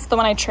plant, the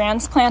one I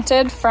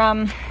transplanted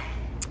from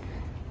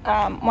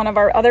one of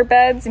our other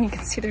beds, and you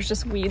can see there's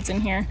just weeds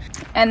in here.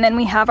 And then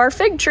we have our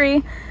fig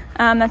tree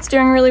that's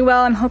doing really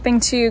well. I'm hoping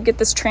to get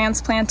this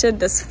transplanted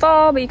this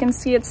fall, but you can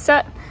see it's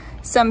set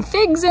some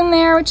figs in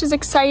there, which is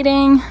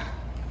exciting.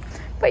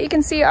 But you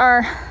can see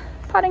our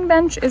potting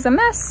bench is a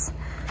mess.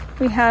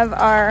 We have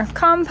our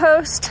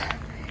compost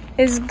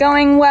is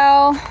going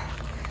well.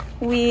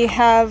 We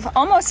have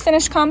almost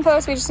finished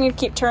compost. We just need to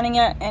keep turning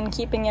it and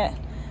keeping it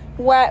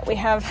wet. We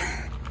have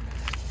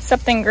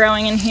something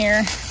growing in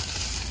here.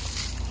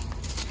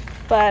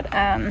 But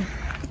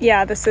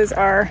yeah, this is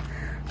our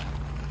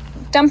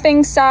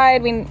dumping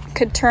side. We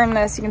could turn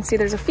this. You can see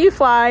there's a few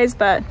flies,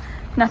 but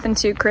nothing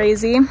too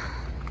crazy.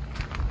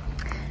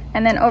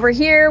 And then over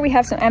here, we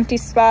have some empty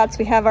spots.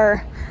 We have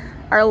our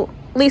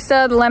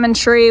Lisa, the lemon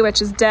tree,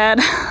 which is dead,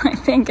 I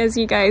think, as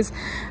you guys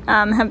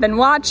have been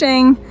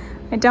watching.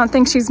 I don't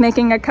think she's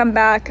making a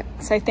comeback,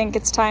 so I think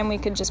it's time we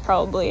could just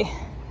probably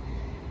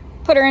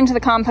put her into the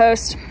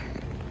compost.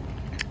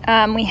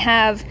 We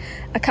have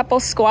a couple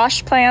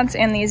squash plants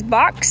in these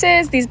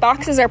boxes. These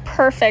boxes are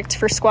perfect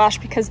for squash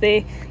because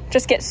they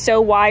just get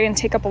so wide and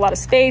take up a lot of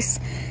space.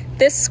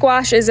 This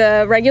squash is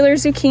a regular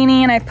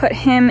zucchini, and I put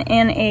him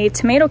in a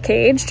tomato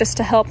cage just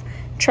to help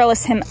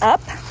trellis him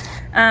up.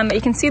 But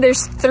you can see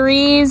there's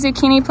 3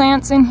 zucchini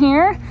plants in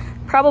here,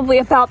 probably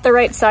about the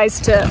right size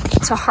to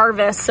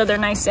harvest, so they're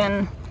nice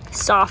and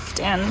soft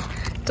and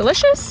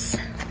delicious.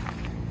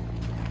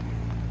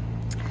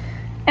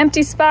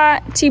 Empty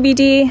spot,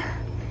 TBD.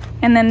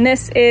 And then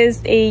this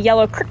is a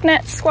yellow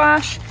crooknut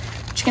squash,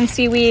 which you can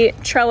see we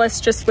trellis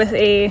just with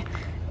a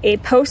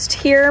post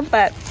here,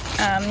 but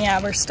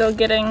yeah, we're still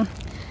getting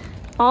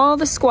all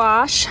the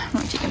squash. I don't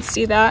know if you can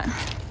see that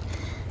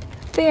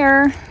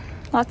there.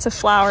 Lots of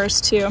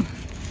flowers too.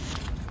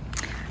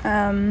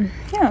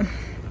 Yeah.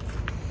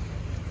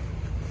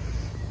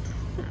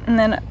 And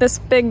then this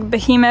big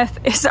behemoth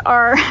is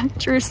our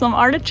Jerusalem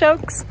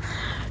artichokes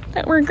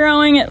that we're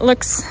growing. It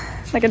looks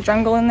like a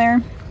jungle in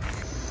there.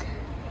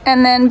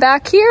 And then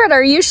back here at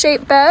our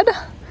U-shaped bed,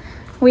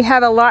 we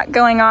have a lot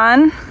going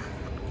on.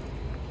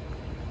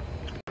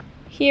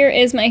 Here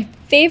is my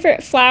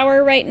favorite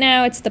flower right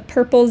now. It's the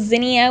purple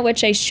zinnia,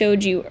 which I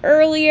showed you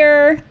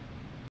earlier.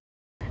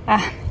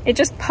 It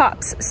just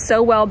pops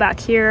so well back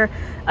here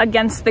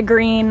against the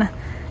green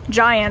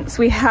giants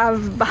we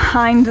have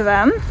behind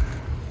them.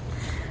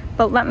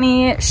 But let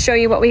me show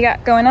you what we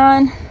got going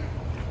on.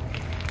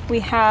 We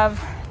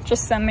have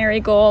just some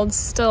marigolds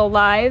still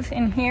alive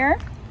in here.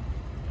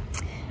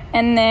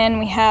 And then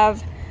we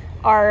have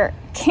our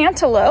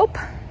cantaloupe,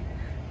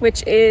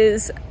 which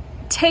is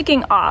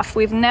taking off.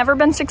 We've never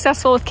been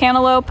successful with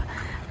cantaloupe,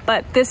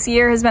 but this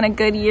year has been a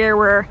good year.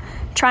 We're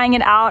trying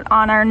it out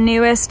on our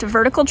newest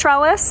vertical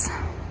trellis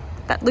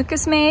that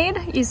Lucas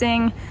made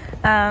using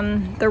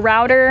the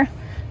router.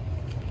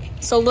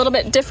 So a little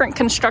bit different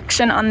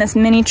construction on this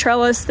mini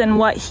trellis than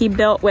what he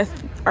built with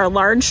our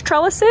large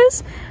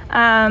trellises.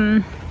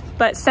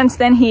 But since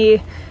then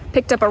he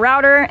picked up a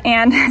router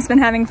and has been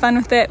having fun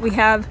with it. We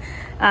have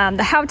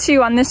the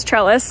how-to on this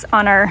trellis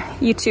on our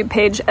YouTube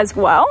page as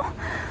well.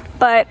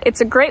 But it's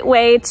a great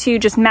way to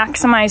just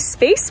maximize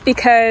space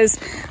because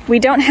we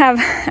don't have,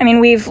 I mean,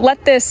 we've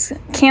let this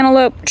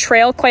cantaloupe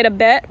trail quite a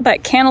bit,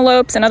 but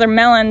cantaloupes and other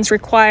melons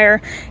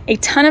require a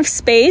ton of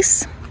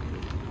space.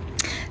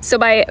 So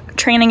by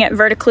training it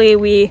vertically,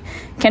 we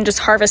can just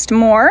harvest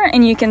more.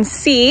 And you can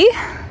see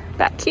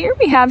back here,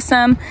 we have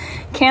some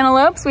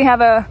cantaloupes. We have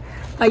a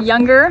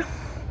younger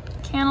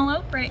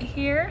cantaloupe right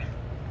here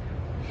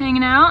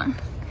hanging out.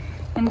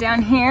 And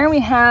down here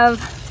we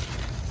have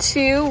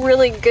 2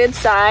 really good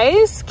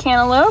size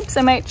cantaloupes.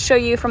 I might show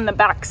you from the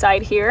back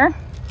side here.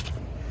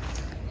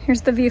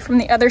 Here's the view from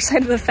the other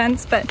side of the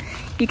fence, but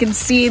you can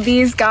see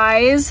these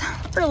guys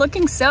are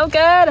looking so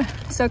good.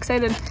 So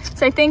excited.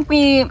 So I think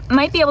we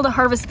might be able to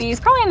harvest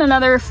these probably in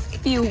another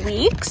few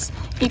weeks.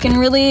 You can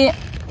really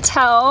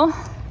tell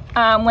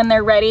when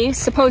they're ready.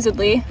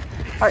 Supposedly,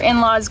 our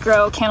in-laws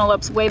grow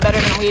cantaloupes way better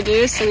than we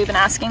do, so we've been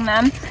asking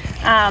them.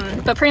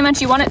 But pretty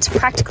much you want it to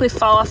practically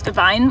fall off the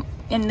vine,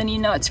 and then you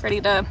know it's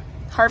ready to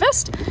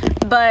harvest.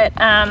 But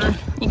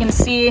you can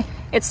see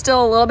it's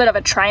still a little bit of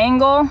a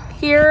triangle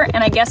here,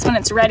 and I guess when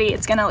it's ready,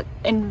 it's gonna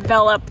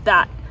envelop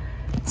that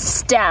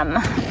stem,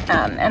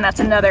 and that's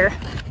another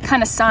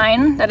kind of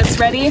sign that it's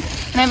ready.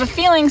 And I have a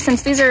feeling,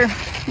 since these are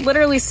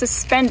literally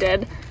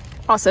suspended,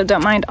 also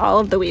don't mind all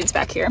of the weeds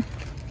back here,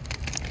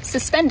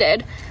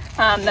 suspended,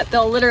 that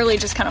they'll literally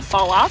just kind of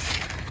fall off.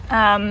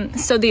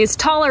 So these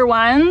taller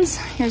ones,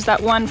 here's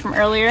that one from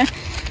earlier,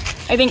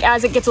 I think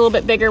as it gets a little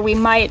bit bigger, we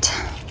might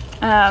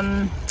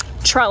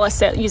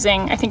trellis it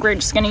using, I think we're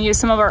just gonna use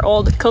some of our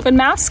old COVID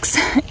masks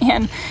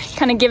and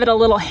kind of give it a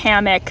little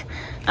hammock,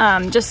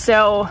 just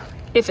so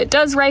if it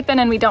does ripen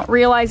and we don't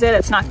realize it,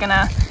 it's not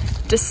gonna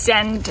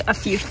descend a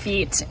few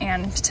feet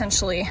and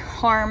potentially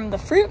harm the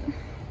fruit.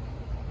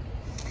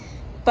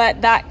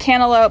 But that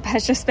cantaloupe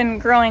has just been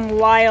growing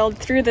wild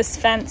through this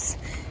fence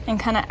and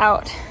kind of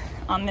out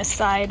on this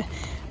side.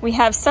 We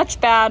have such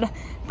bad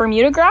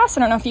Bermuda grass. I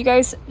don't know if you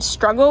guys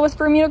struggle with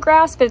Bermuda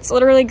grass, but it's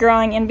literally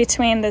growing in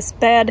between this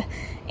bed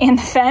and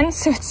the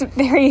fence, so it's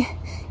very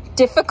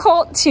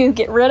difficult to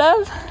get rid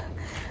of.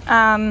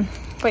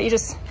 But you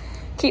just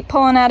keep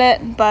pulling at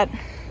it. But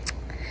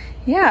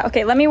yeah,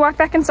 okay, let me walk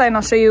back inside and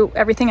I'll show you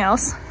everything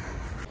else.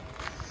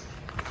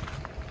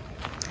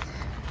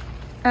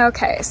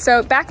 Okay,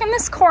 so back in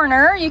this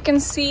corner, you can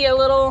see a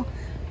little,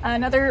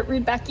 another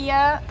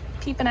Rudbeckia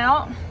peeping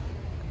out.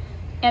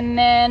 And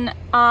then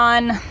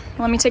on,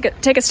 let me take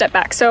a step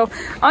back. So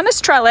on this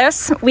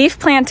trellis, we've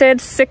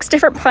planted 6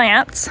 different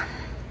plants.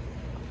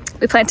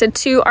 We planted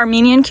 2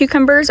 Armenian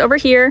cucumbers over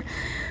here.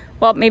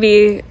 Well,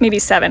 maybe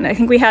 7. I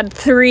think we had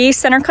 3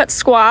 Centercut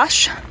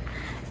squash,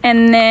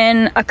 and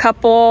then a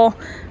couple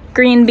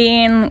green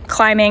bean,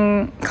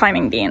 climbing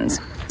beans.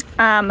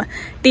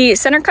 The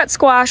Centercut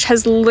squash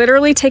has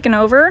literally taken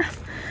over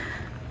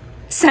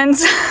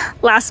since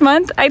last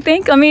month, I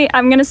think.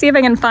 I'm gonna see if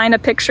I can find a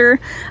picture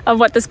of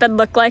what this bed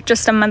looked like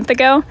just a month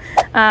ago,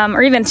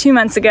 or even 2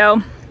 months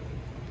ago.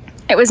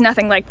 It was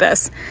nothing like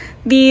this.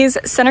 These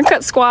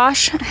Centercut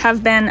squash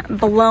have been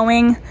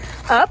blowing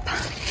up.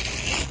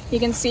 You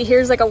can see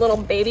here's like a little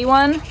baby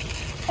one.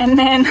 And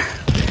then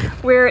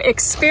we're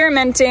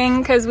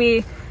experimenting because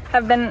we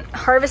have been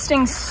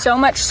harvesting so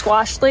much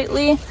squash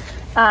lately.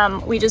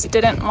 We just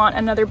didn't want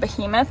another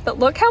behemoth, but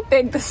look how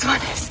big this one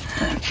is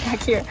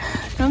back here.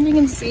 I don't know if you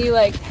can see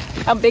like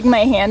how big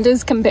my hand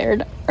is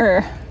compared,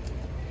 or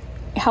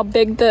how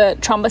big the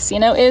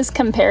Trombocino is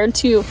compared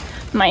to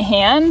my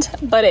hand,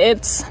 but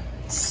it's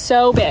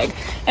so big.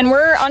 And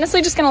we're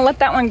honestly just gonna let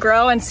that one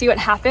grow and see what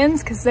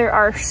happens, because there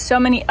are so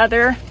many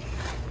other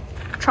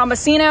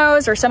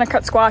Trombocinos or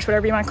Centercut squash,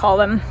 whatever you want to call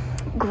them,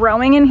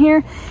 growing in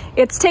here.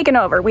 It's taken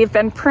over. We've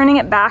been pruning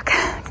it back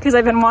because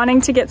I've been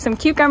wanting to get some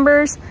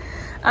cucumbers.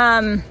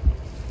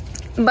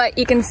 But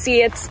you can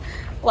see it's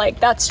like,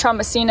 that's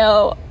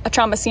Trombocino, a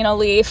Trombocino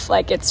leaf,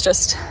 like it's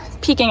just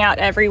peeking out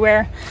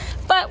everywhere.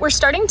 But we're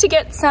starting to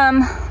get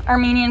some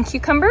Armenian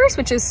cucumbers,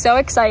 which is so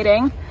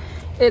exciting.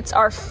 It's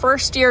our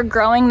first year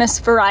growing this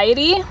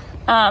variety,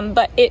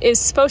 but it is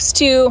supposed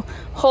to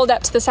hold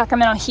up to the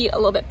Sacramento heat a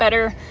little bit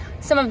better.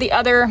 Some of the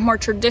other more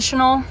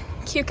traditional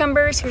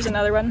cucumbers, here's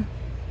another one,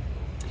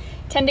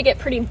 tend to get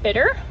pretty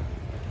bitter.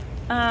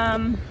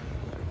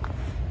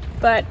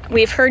 But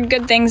we've heard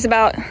good things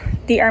about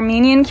the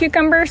Armenian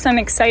cucumber, so I'm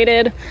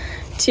excited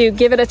to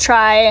give it a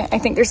try. I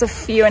think there's a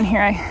few in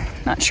here, I'm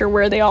not sure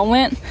where they all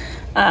went,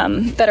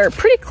 that are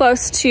pretty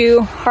close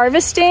to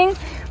harvesting.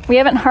 We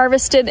haven't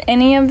harvested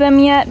any of them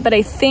yet, but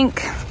I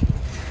think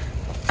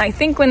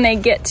when they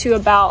get to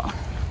about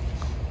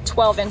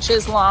 12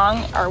 inches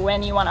long are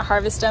when you want to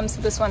harvest them.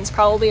 So this one's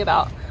probably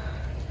about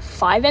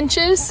 5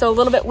 inches, so a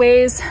little bit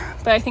ways,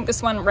 but I think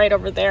this one right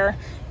over there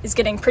is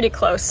getting pretty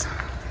close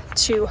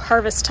to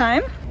harvest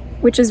time,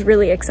 which is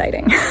really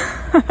exciting.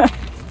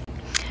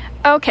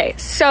 Okay,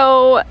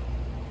 so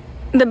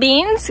the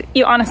beans,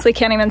 you honestly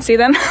can't even see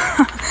them.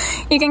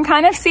 You can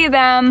kind of see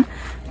them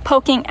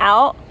poking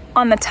out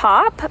on the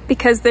top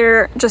because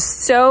they're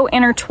just so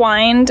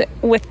intertwined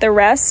with the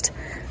rest.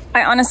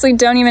 I honestly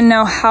don't even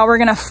know how we're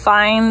gonna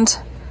find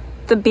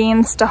the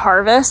beans to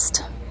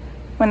harvest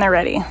when they're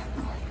ready.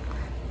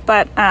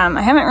 But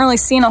I haven't really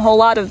seen a whole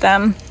lot of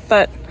them,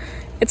 but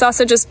it's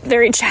also just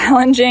very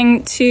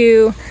challenging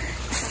to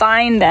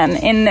find them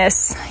in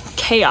this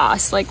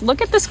chaos. Like,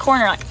 look at this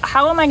corner, like,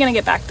 how am I gonna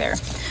get back there?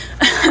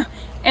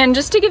 And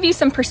just to give you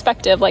some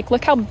perspective, like,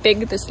 look how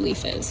big this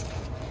leaf is.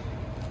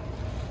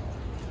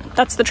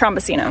 That's the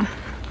Trombocino.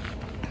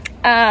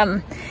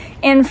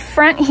 In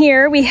front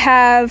here, we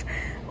have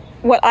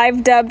what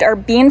I've dubbed our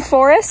bean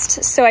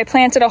forest. So I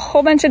planted a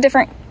whole bunch of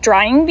different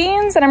drying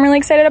beans that I'm really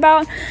excited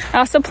about. I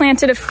also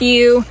planted a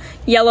few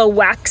yellow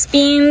wax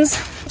beans,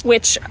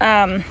 which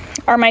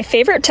are my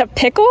favorite to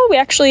pickle. We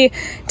actually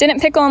didn't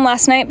pickle them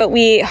last night, but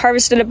we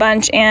harvested a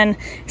bunch and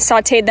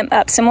sauteed them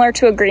up similar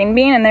to a green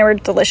bean, and they were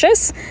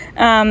delicious.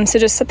 So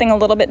just something a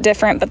little bit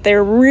different, but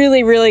they're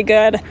really, really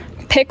good.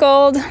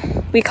 Pickled,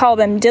 we call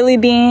them dilly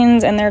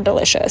beans, and they're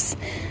delicious.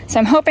 So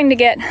I'm hoping to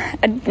get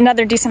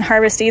another decent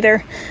harvest,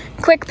 either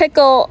quick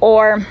pickle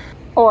or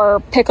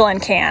pickle and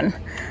can.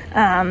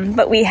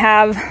 But we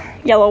have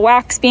yellow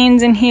wax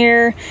beans in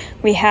here,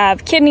 we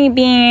have kidney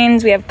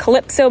beans, we have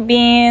Calypso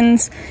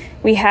beans,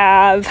 we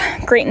have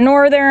Great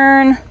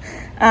Northern,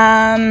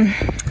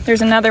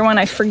 there's another one,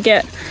 I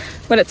forget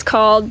what it's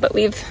called, but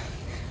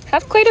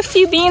have quite a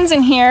few beans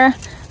in here.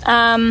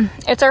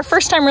 It's our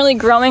first time really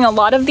growing a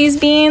lot of these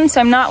beans,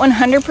 so I'm not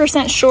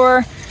 100%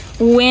 sure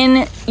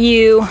when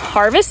you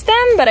harvest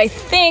them, but I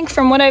think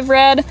from what I've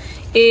read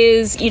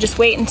is you just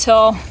wait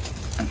until,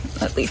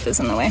 that leaf is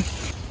in the way.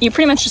 You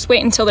pretty much just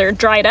wait until they're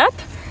dried up,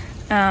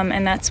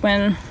 and that's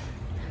when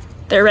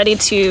they're ready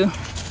to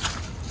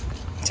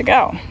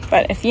go.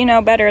 But if you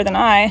know better than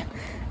I,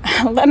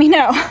 let me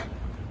know.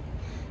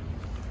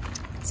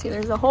 See,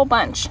 there's a whole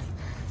bunch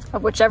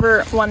of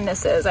whichever one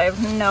this is. I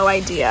have no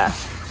idea.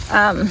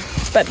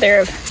 But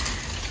they've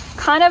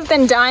kind of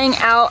been dying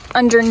out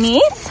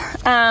underneath.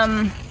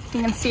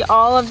 You can see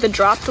all of the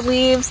dropped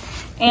leaves,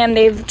 and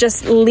they've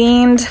just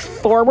leaned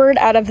forward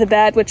out of the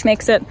bed, which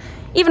makes it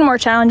even more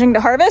challenging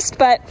to harvest.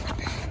 But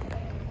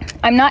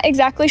I'm not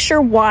exactly sure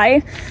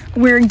why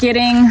we're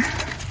getting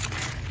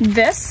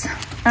this.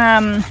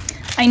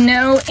 I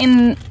know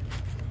in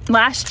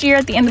last year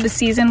at the end of the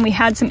season, we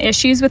had some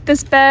issues with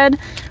this bed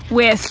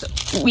with,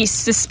 we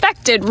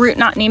suspected root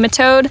knot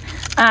nematode,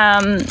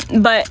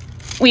 but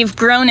we've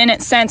grown in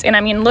it since. And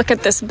I mean, look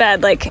at this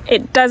bed, like,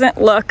 it doesn't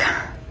look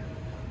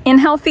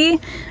unhealthy.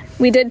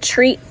 We did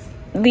treat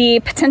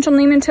the potential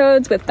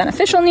nematodes with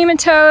beneficial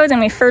nematodes, and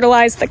we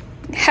fertilized the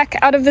heck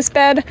out of this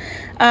bed.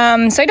 So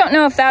I don't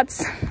know if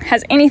that's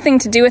has anything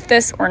to do with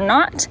this or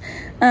not.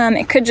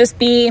 It could just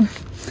be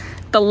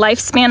the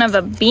lifespan of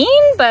a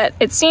bean, but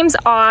it seems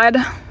odd.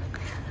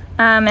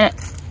 And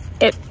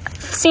it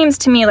seems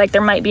to me like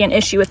there might be an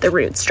issue with the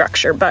root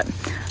structure, but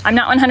I'm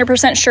not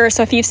 100% sure.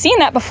 So if you've seen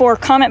that before,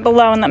 comment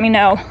below and let me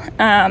know.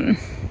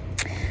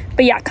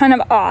 But yeah, kind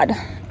of odd,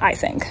 I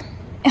think.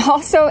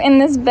 Also in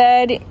this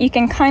bed, you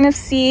can kind of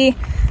see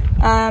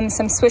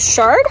some Swiss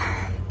chard.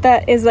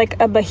 That is like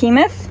a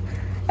behemoth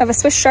of a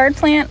Swiss chard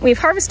plant. We've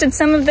harvested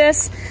some of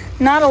this,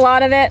 not a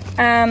lot of it,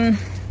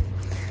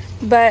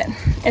 but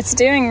it's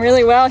doing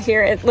really well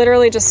here. It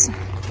literally just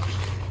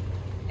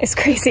is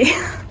crazy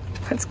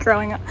what's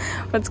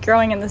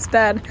growing in this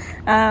bed.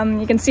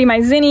 You can see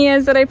my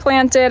zinnias that I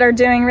planted are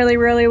doing really,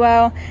 really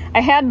well.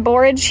 I had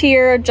borage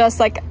here just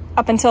like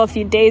up until a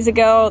few days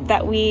ago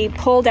that we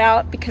pulled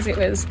out because it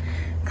was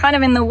kind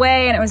of in the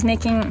way and it was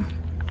making,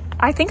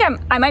 I think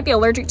I might be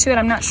allergic to it,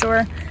 I'm not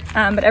sure.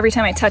 But every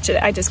time I touch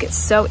it, I just get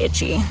so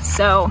itchy.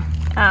 So,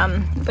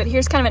 but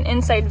here's kind of an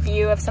inside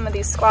view of some of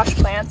these squash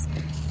plants.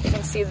 You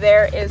can see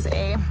there is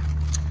a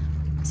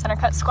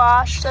Centercut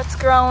squash that's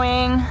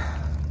growing.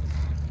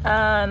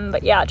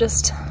 But yeah,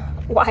 just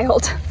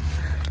wild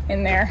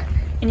in there.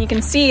 And you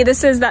can see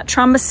this is that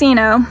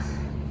Trombocino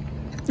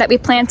that we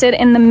planted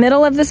in the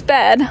middle of this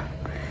bed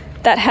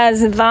that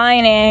has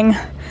vining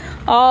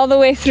all the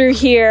way through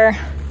here,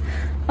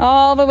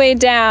 all the way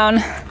down,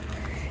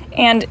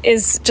 and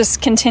is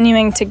just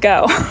continuing to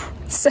go.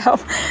 So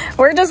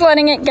we're just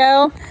letting it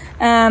go.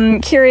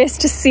 Curious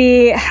to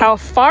see how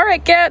far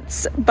it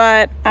gets,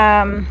 but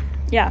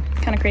yeah,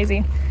 kind of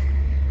crazy.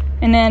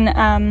 And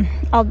then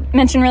I'll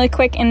mention really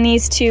quick, in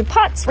these two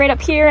pots right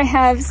up here, I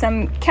have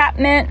some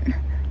catmint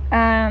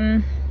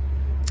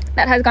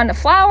that has gone to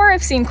flower.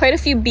 I've seen quite a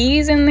few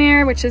bees in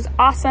there, which is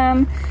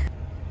awesome.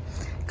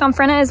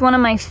 Gomphrena is one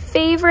of my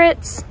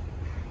favorites.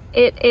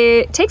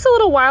 It takes a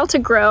little while to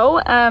grow.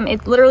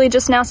 It literally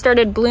just now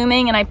started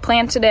blooming and I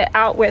planted it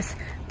out with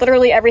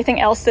literally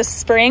everything else this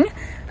spring.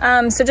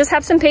 So just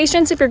have some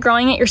patience if you're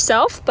growing it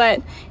yourself,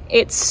 but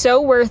it's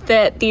so worth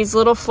it. These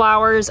little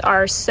flowers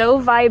are so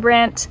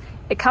vibrant.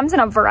 It comes in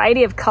a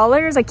variety of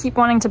colors. I keep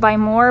wanting to buy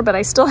more, but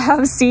I still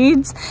have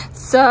seeds.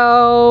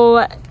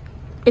 So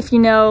if you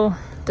know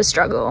the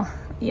struggle,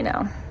 you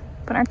know,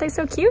 but aren't they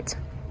so cute?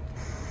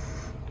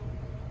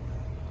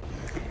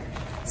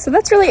 So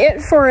that's really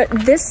it for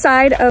this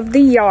side of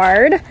the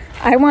yard.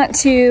 I want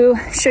to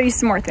show you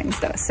some more things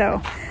though,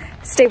 so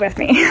stay with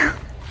me.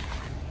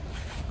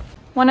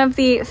 One of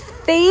the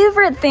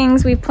favorite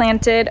things we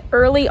planted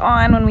early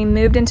on when we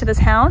moved into this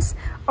house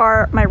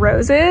are my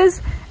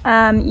roses.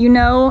 You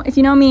know, if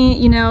you know me,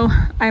 you know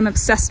I'm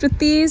obsessed with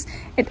these.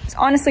 It's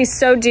honestly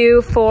so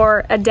due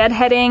for a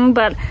deadheading,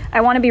 but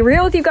I want to be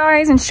real with you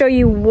guys and show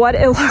you what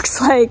it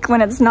looks like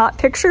when it's not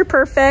picture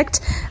perfect,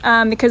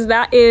 because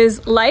that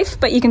is life.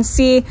 But you can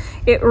see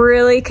it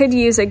really could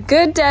use a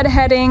good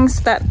deadheading,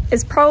 so that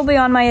is probably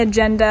on my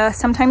agenda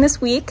sometime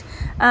this week,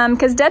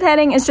 because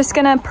deadheading is just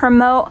going to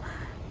promote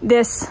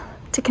this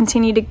to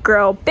continue to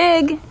grow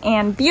big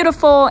and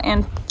beautiful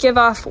and give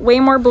off way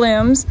more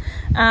blooms.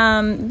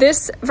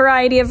 This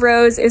variety of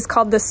rose is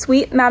called the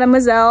Sweet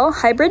Mademoiselle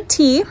Hybrid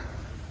Tea. And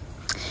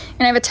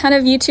I have a ton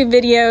of YouTube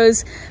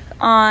videos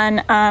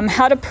on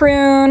how to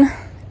prune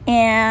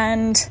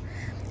and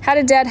how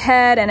to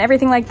deadhead and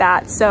everything like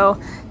that.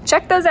 So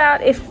check those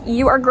out if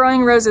you are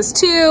growing roses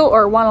too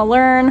or want to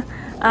learn.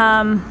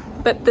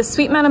 But the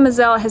Sweet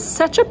Mademoiselle has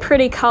such a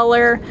pretty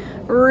color,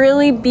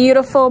 really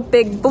beautiful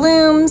big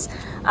blooms.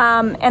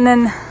 And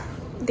then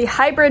the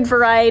hybrid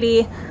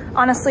variety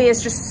honestly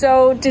is just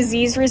so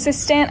disease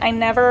resistant. I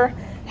never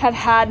have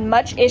had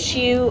much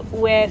issue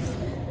with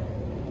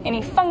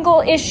any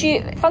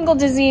fungal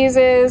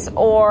diseases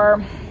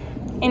or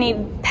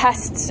any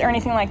pests or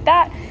anything like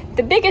that.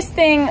 The biggest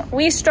thing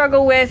we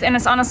struggle with, and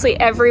it's honestly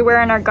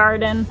everywhere in our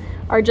garden,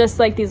 are just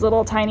like these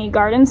little tiny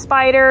garden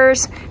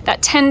spiders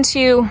that tend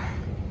to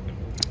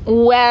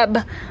web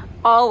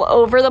all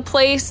over the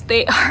place.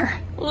 They are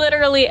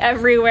literally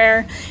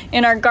everywhere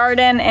in our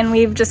garden, and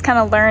we've just kind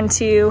of learned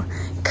to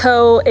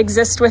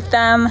coexist with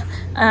them.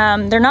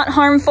 They're not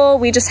harmful.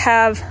 We just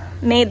have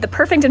made the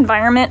perfect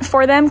environment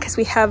for them because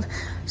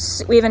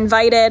we've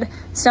invited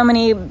so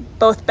many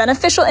both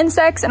beneficial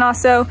insects and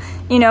also,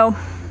 you know,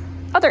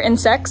 other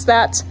insects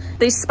that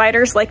these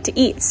spiders like to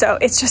eat. So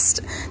it's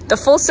just the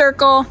full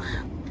circle.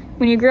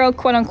 When you grow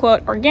quote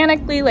unquote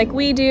organically like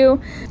we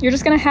do, you're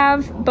just gonna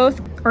have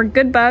both or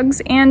good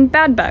bugs and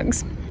bad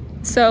bugs.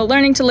 So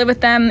learning to live with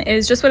them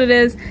is just what it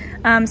is.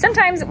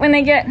 Sometimes when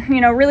they get,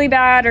 you know, really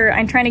bad or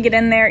I'm trying to get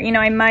in there, you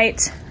know, I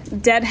might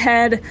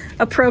deadhead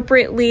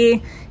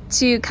appropriately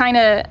to kind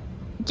of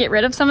get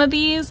rid of some of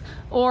these,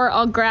 or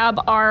I'll grab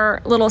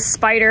our little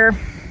spider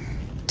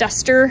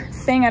duster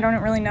thing. I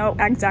don't really know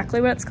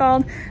exactly what it's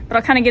called, but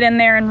I'll kind of get in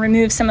there and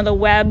remove some of the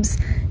webs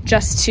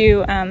just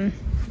to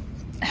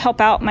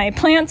help out my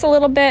plants a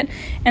little bit.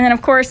 And then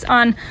of course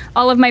on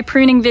all of my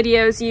pruning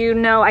videos, you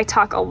know, I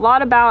talk a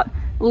lot about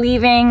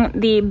leaving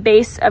the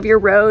base of your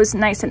rose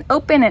nice and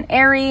open and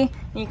airy.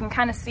 You can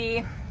kind of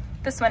see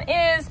this one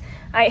is,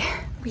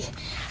 we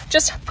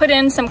just put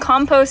in some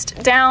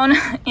compost down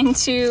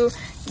into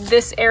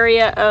this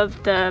area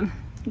of the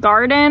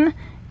garden,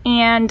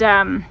 And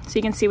so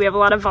you can see we have a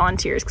lot of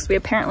volunteers because we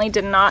apparently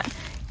did not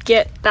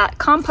get that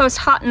compost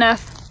hot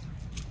enough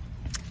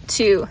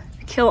to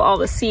kill all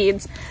the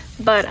seeds.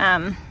 But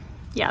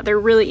yeah, they're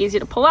really easy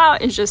to pull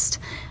out. It's just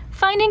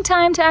finding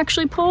time to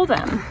actually pull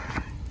them.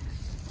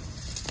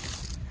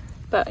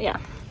 But yeah.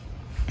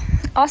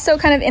 Also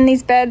kind of in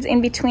these beds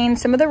in between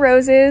some of the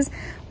roses,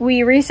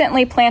 we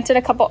recently planted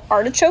a couple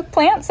artichoke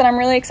plants that I'm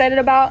really excited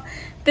about.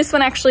 This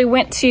one actually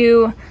went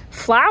to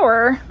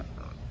flower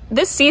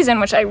this season,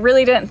 which I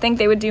really didn't think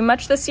they would do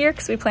much this year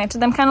because we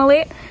planted them kind of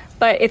late,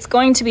 but it's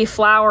going to be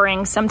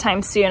flowering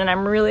sometime soon, and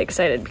I'm really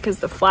excited because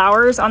the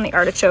flowers on the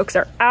artichokes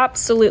are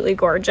absolutely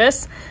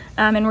gorgeous.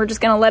 And we're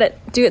just gonna let it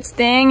do its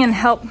thing and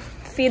help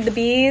feed the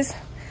bees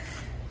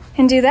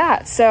and do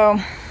that. So,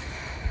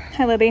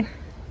 hi Libby.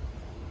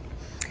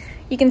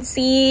 You can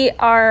see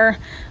our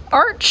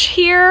arch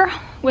here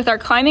with our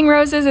climbing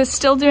roses is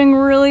still doing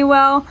really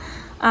well.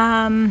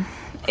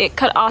 It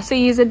could also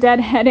use a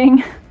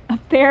deadheading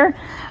up there,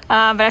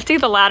 but I have to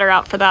get the ladder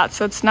out for that,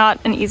 so it's not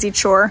an easy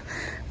chore.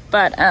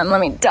 But let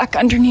me duck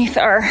underneath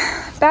our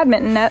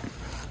badminton net.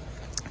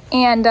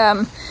 And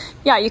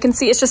yeah, you can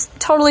see it's just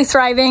totally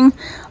thriving.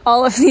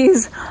 All of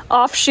these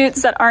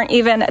offshoots that aren't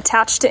even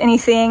attached to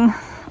anything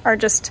are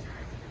just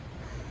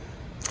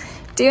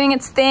doing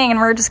its thing, and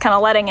we're just kind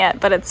of letting it,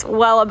 but it's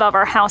well above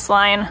our house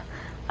line.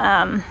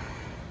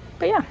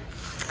 But yeah,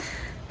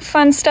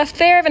 fun stuff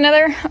there. I have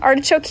another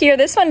artichoke here.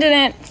 This one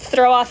didn't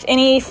throw off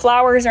any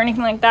flowers or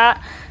anything like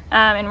that,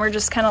 and we're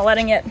just kind of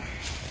letting it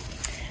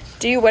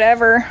do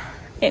whatever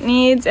it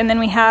needs. And then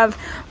we have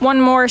one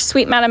more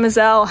Sweet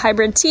Mademoiselle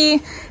hybrid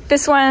tea.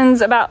 This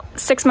one's about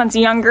 6 months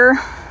younger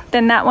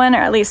than that one, or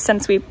at least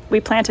since we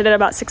planted it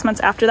about 6 months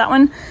after that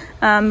one.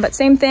 But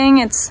same thing,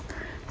 it's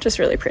just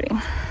really pretty.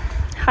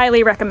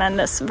 Highly recommend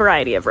this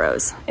variety of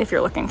rose if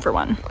you're looking for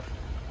one.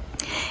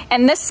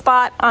 And this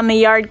spot on the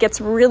yard gets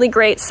really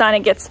great sun.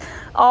 It gets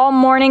all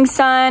morning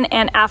sun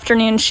and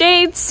afternoon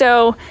shade,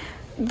 so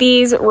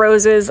these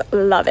roses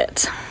love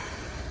it.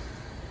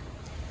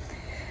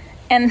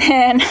 And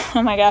then,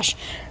 oh my gosh,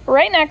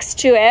 right next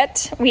to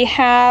it, we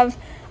have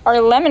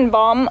our lemon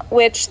balm,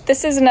 which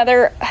this is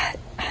another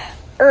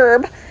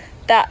herb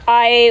that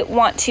I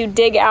want to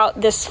dig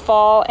out this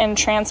fall and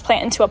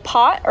transplant into a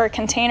pot or a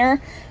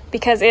container,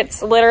 because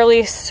it's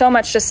literally so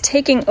much just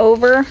taking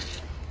over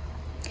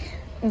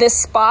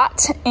this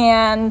spot.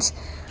 And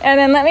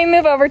then let me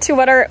move over to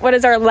what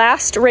is our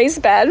last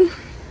raised bed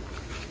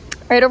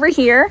right over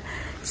here.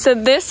 So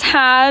this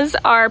has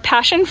our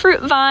passion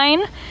fruit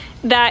vine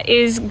that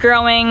is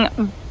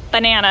growing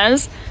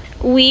bananas.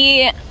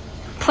 We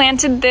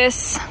planted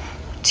this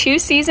 2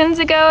 seasons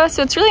ago,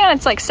 so it's really on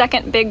its like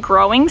second big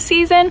growing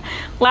season.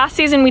 Last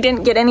season we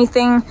didn't get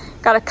anything,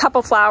 got a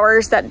couple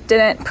flowers that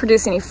didn't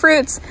produce any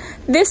fruits.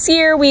 This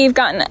year we've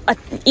gotten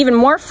even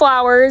more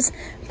flowers,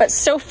 but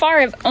so far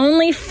I've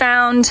only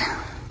found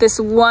this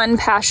one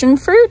passion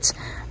fruit.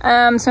 So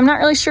I'm not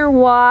really sure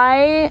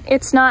why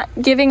it's not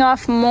giving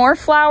off more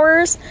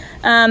flowers.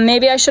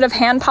 Maybe I should have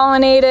hand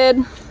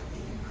pollinated.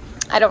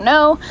 I don't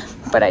know,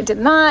 but I did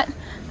not.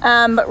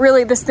 But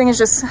really this thing is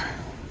just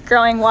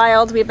growing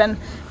wild. We've been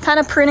kind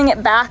of pruning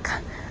it back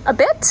a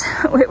bit.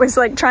 It was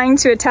like trying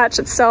to attach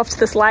itself to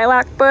this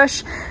lilac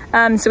bush.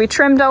 So we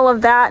trimmed all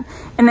of that,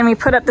 and then we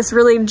put up this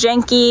really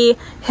janky,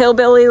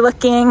 hillbilly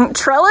looking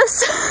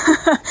trellis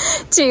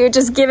to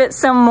just give it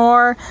some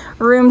more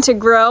room to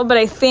grow. But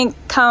I think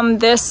come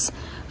this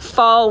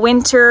fall,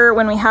 winter,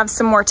 when we have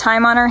some more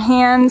time on our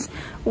hands,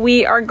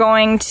 we are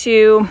going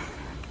to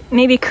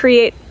maybe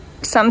create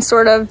some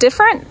sort of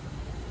different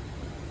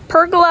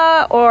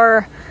pergola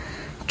or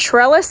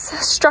trellis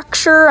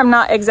structure. I'm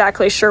not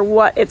exactly sure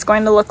what it's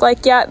going to look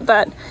like yet,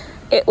 but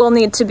it will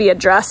need to be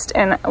addressed,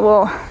 and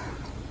we'll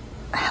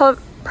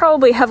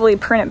probably heavily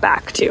prune it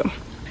back too.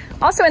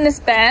 Also in this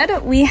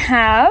bed, we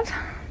have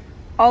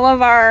all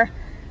of our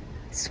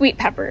sweet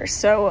peppers,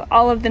 so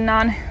all of the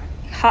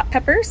non-hot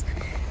peppers.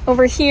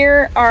 Over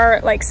here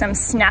are like some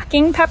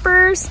snacking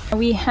peppers.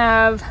 We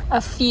have a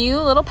few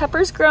little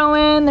peppers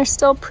growing. They're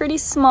still pretty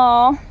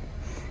small,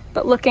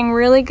 but looking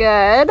really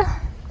good.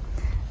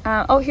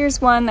 Oh,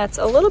 here's one that's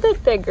a little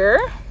bit bigger.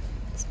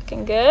 It's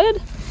looking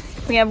good.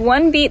 We have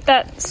one beet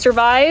that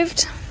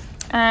survived.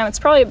 It's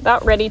probably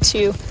about ready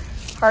to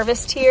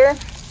harvest here.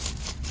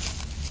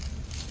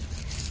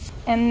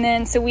 And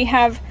then, so we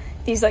have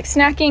these like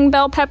snacking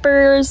bell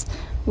peppers.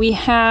 We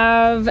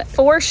have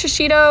 4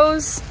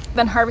 Shishitos.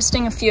 Been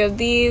harvesting a few of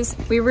these.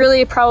 We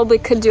really probably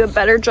could do a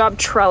better job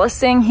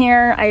trellising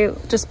here. I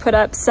just put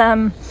up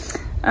some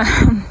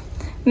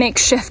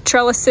makeshift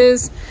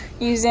trellises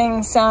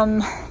using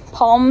some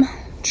palm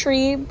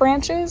tree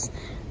branches.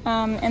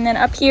 And then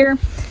up here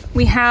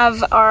we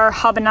have our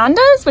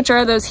Habanadas, which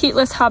are those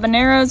heatless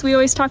habaneros we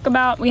always talk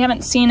about. We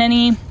haven't seen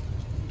any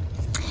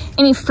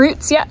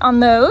fruits yet on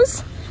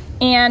those.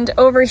 And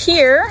over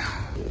here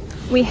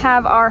we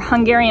have our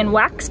Hungarian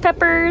wax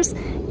peppers,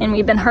 and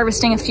we've been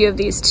harvesting a few of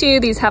these too.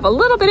 These have a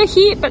little bit of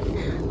heat, but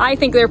I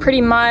think they're pretty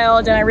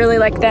mild, and I really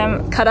like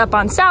them cut up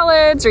on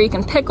salads, or you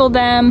can pickle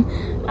them.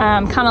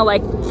 kind of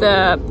like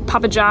the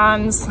Papa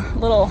John's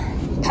little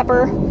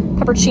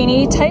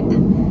peppercini type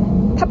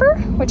pepper,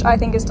 which I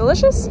think is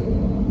delicious.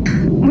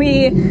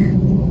 We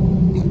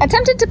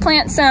attempted to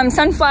plant some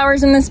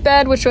sunflowers in this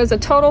bed, which was a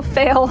total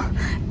fail.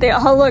 They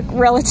all look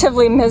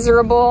relatively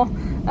miserable.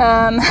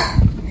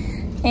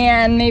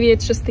 And maybe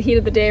it's just the heat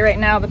of the day right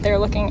now, but they're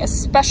looking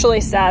especially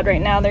sad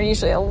right now. They're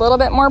usually a little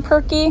bit more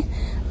perky,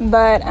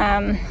 but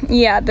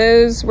yeah,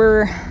 those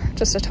were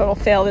just a total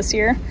fail this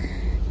year,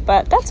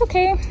 but that's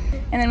okay.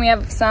 And then we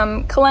have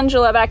some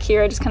calendula back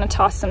here. I just kind of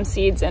tossed some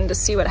seeds in to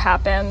see what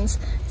happens.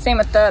 Same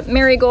with the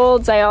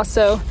marigolds. I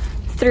also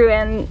threw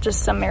in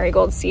just some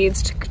marigold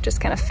seeds to just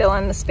kind of fill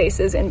in the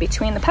spaces in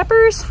between the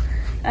peppers.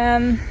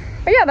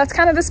 But yeah, that's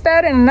kind of this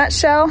bed in a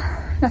nutshell.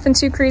 Nothing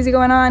too crazy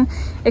going on,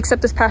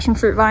 except this passion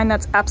fruit vine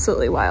that's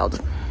absolutely wild.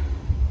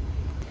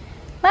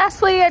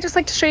 Lastly, I'd just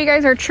like to show you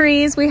guys our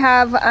trees. We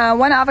have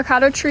one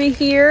avocado tree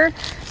here.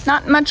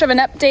 Not much of an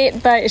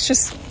update, but it's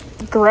just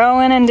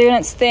growing and doing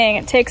its thing.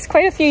 It takes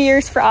quite a few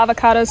years for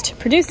avocados to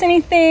produce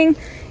anything,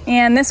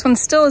 and this one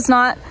still is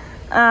not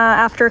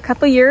after a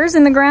couple years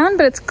in the ground,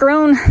 but it's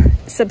grown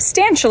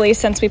substantially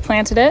since we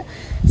planted it.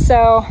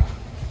 So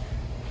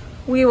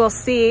we will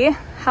see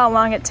how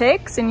long it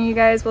takes, and you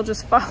guys will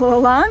just follow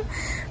along.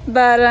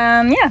 But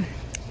yeah,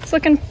 it's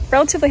looking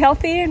relatively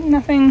healthy.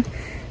 Nothing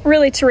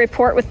really to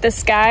report with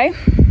this guy.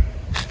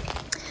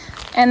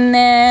 And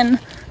then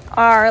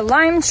our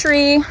lime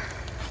tree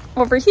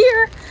over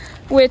here,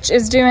 which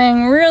is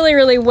doing really,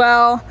 really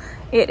well.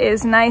 It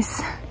is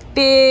nice,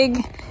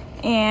 big,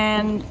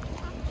 and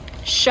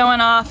showing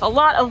off a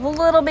lot of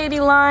little baby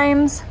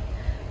limes.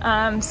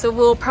 So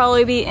we'll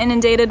probably be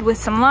inundated with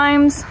some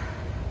limes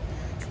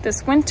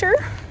this winter.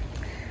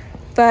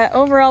 But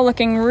overall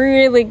looking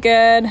really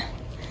good,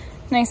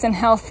 nice and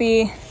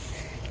healthy,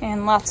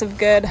 and lots of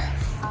good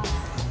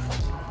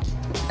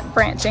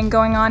branching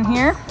going on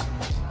here.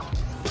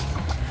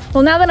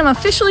 Well, now that I'm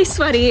officially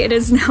sweaty, it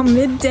is now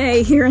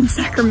midday here in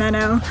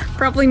Sacramento,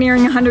 probably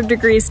nearing 100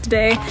 degrees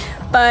today.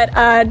 But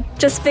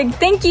just big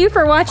thank you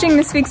for watching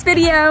this week's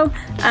video.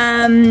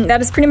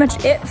 That is pretty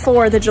much it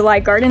for the July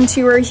garden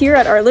tour here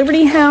at our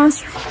Liberty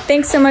House.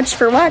 Thanks so much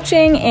for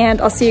watching, and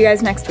I'll see you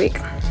guys next week.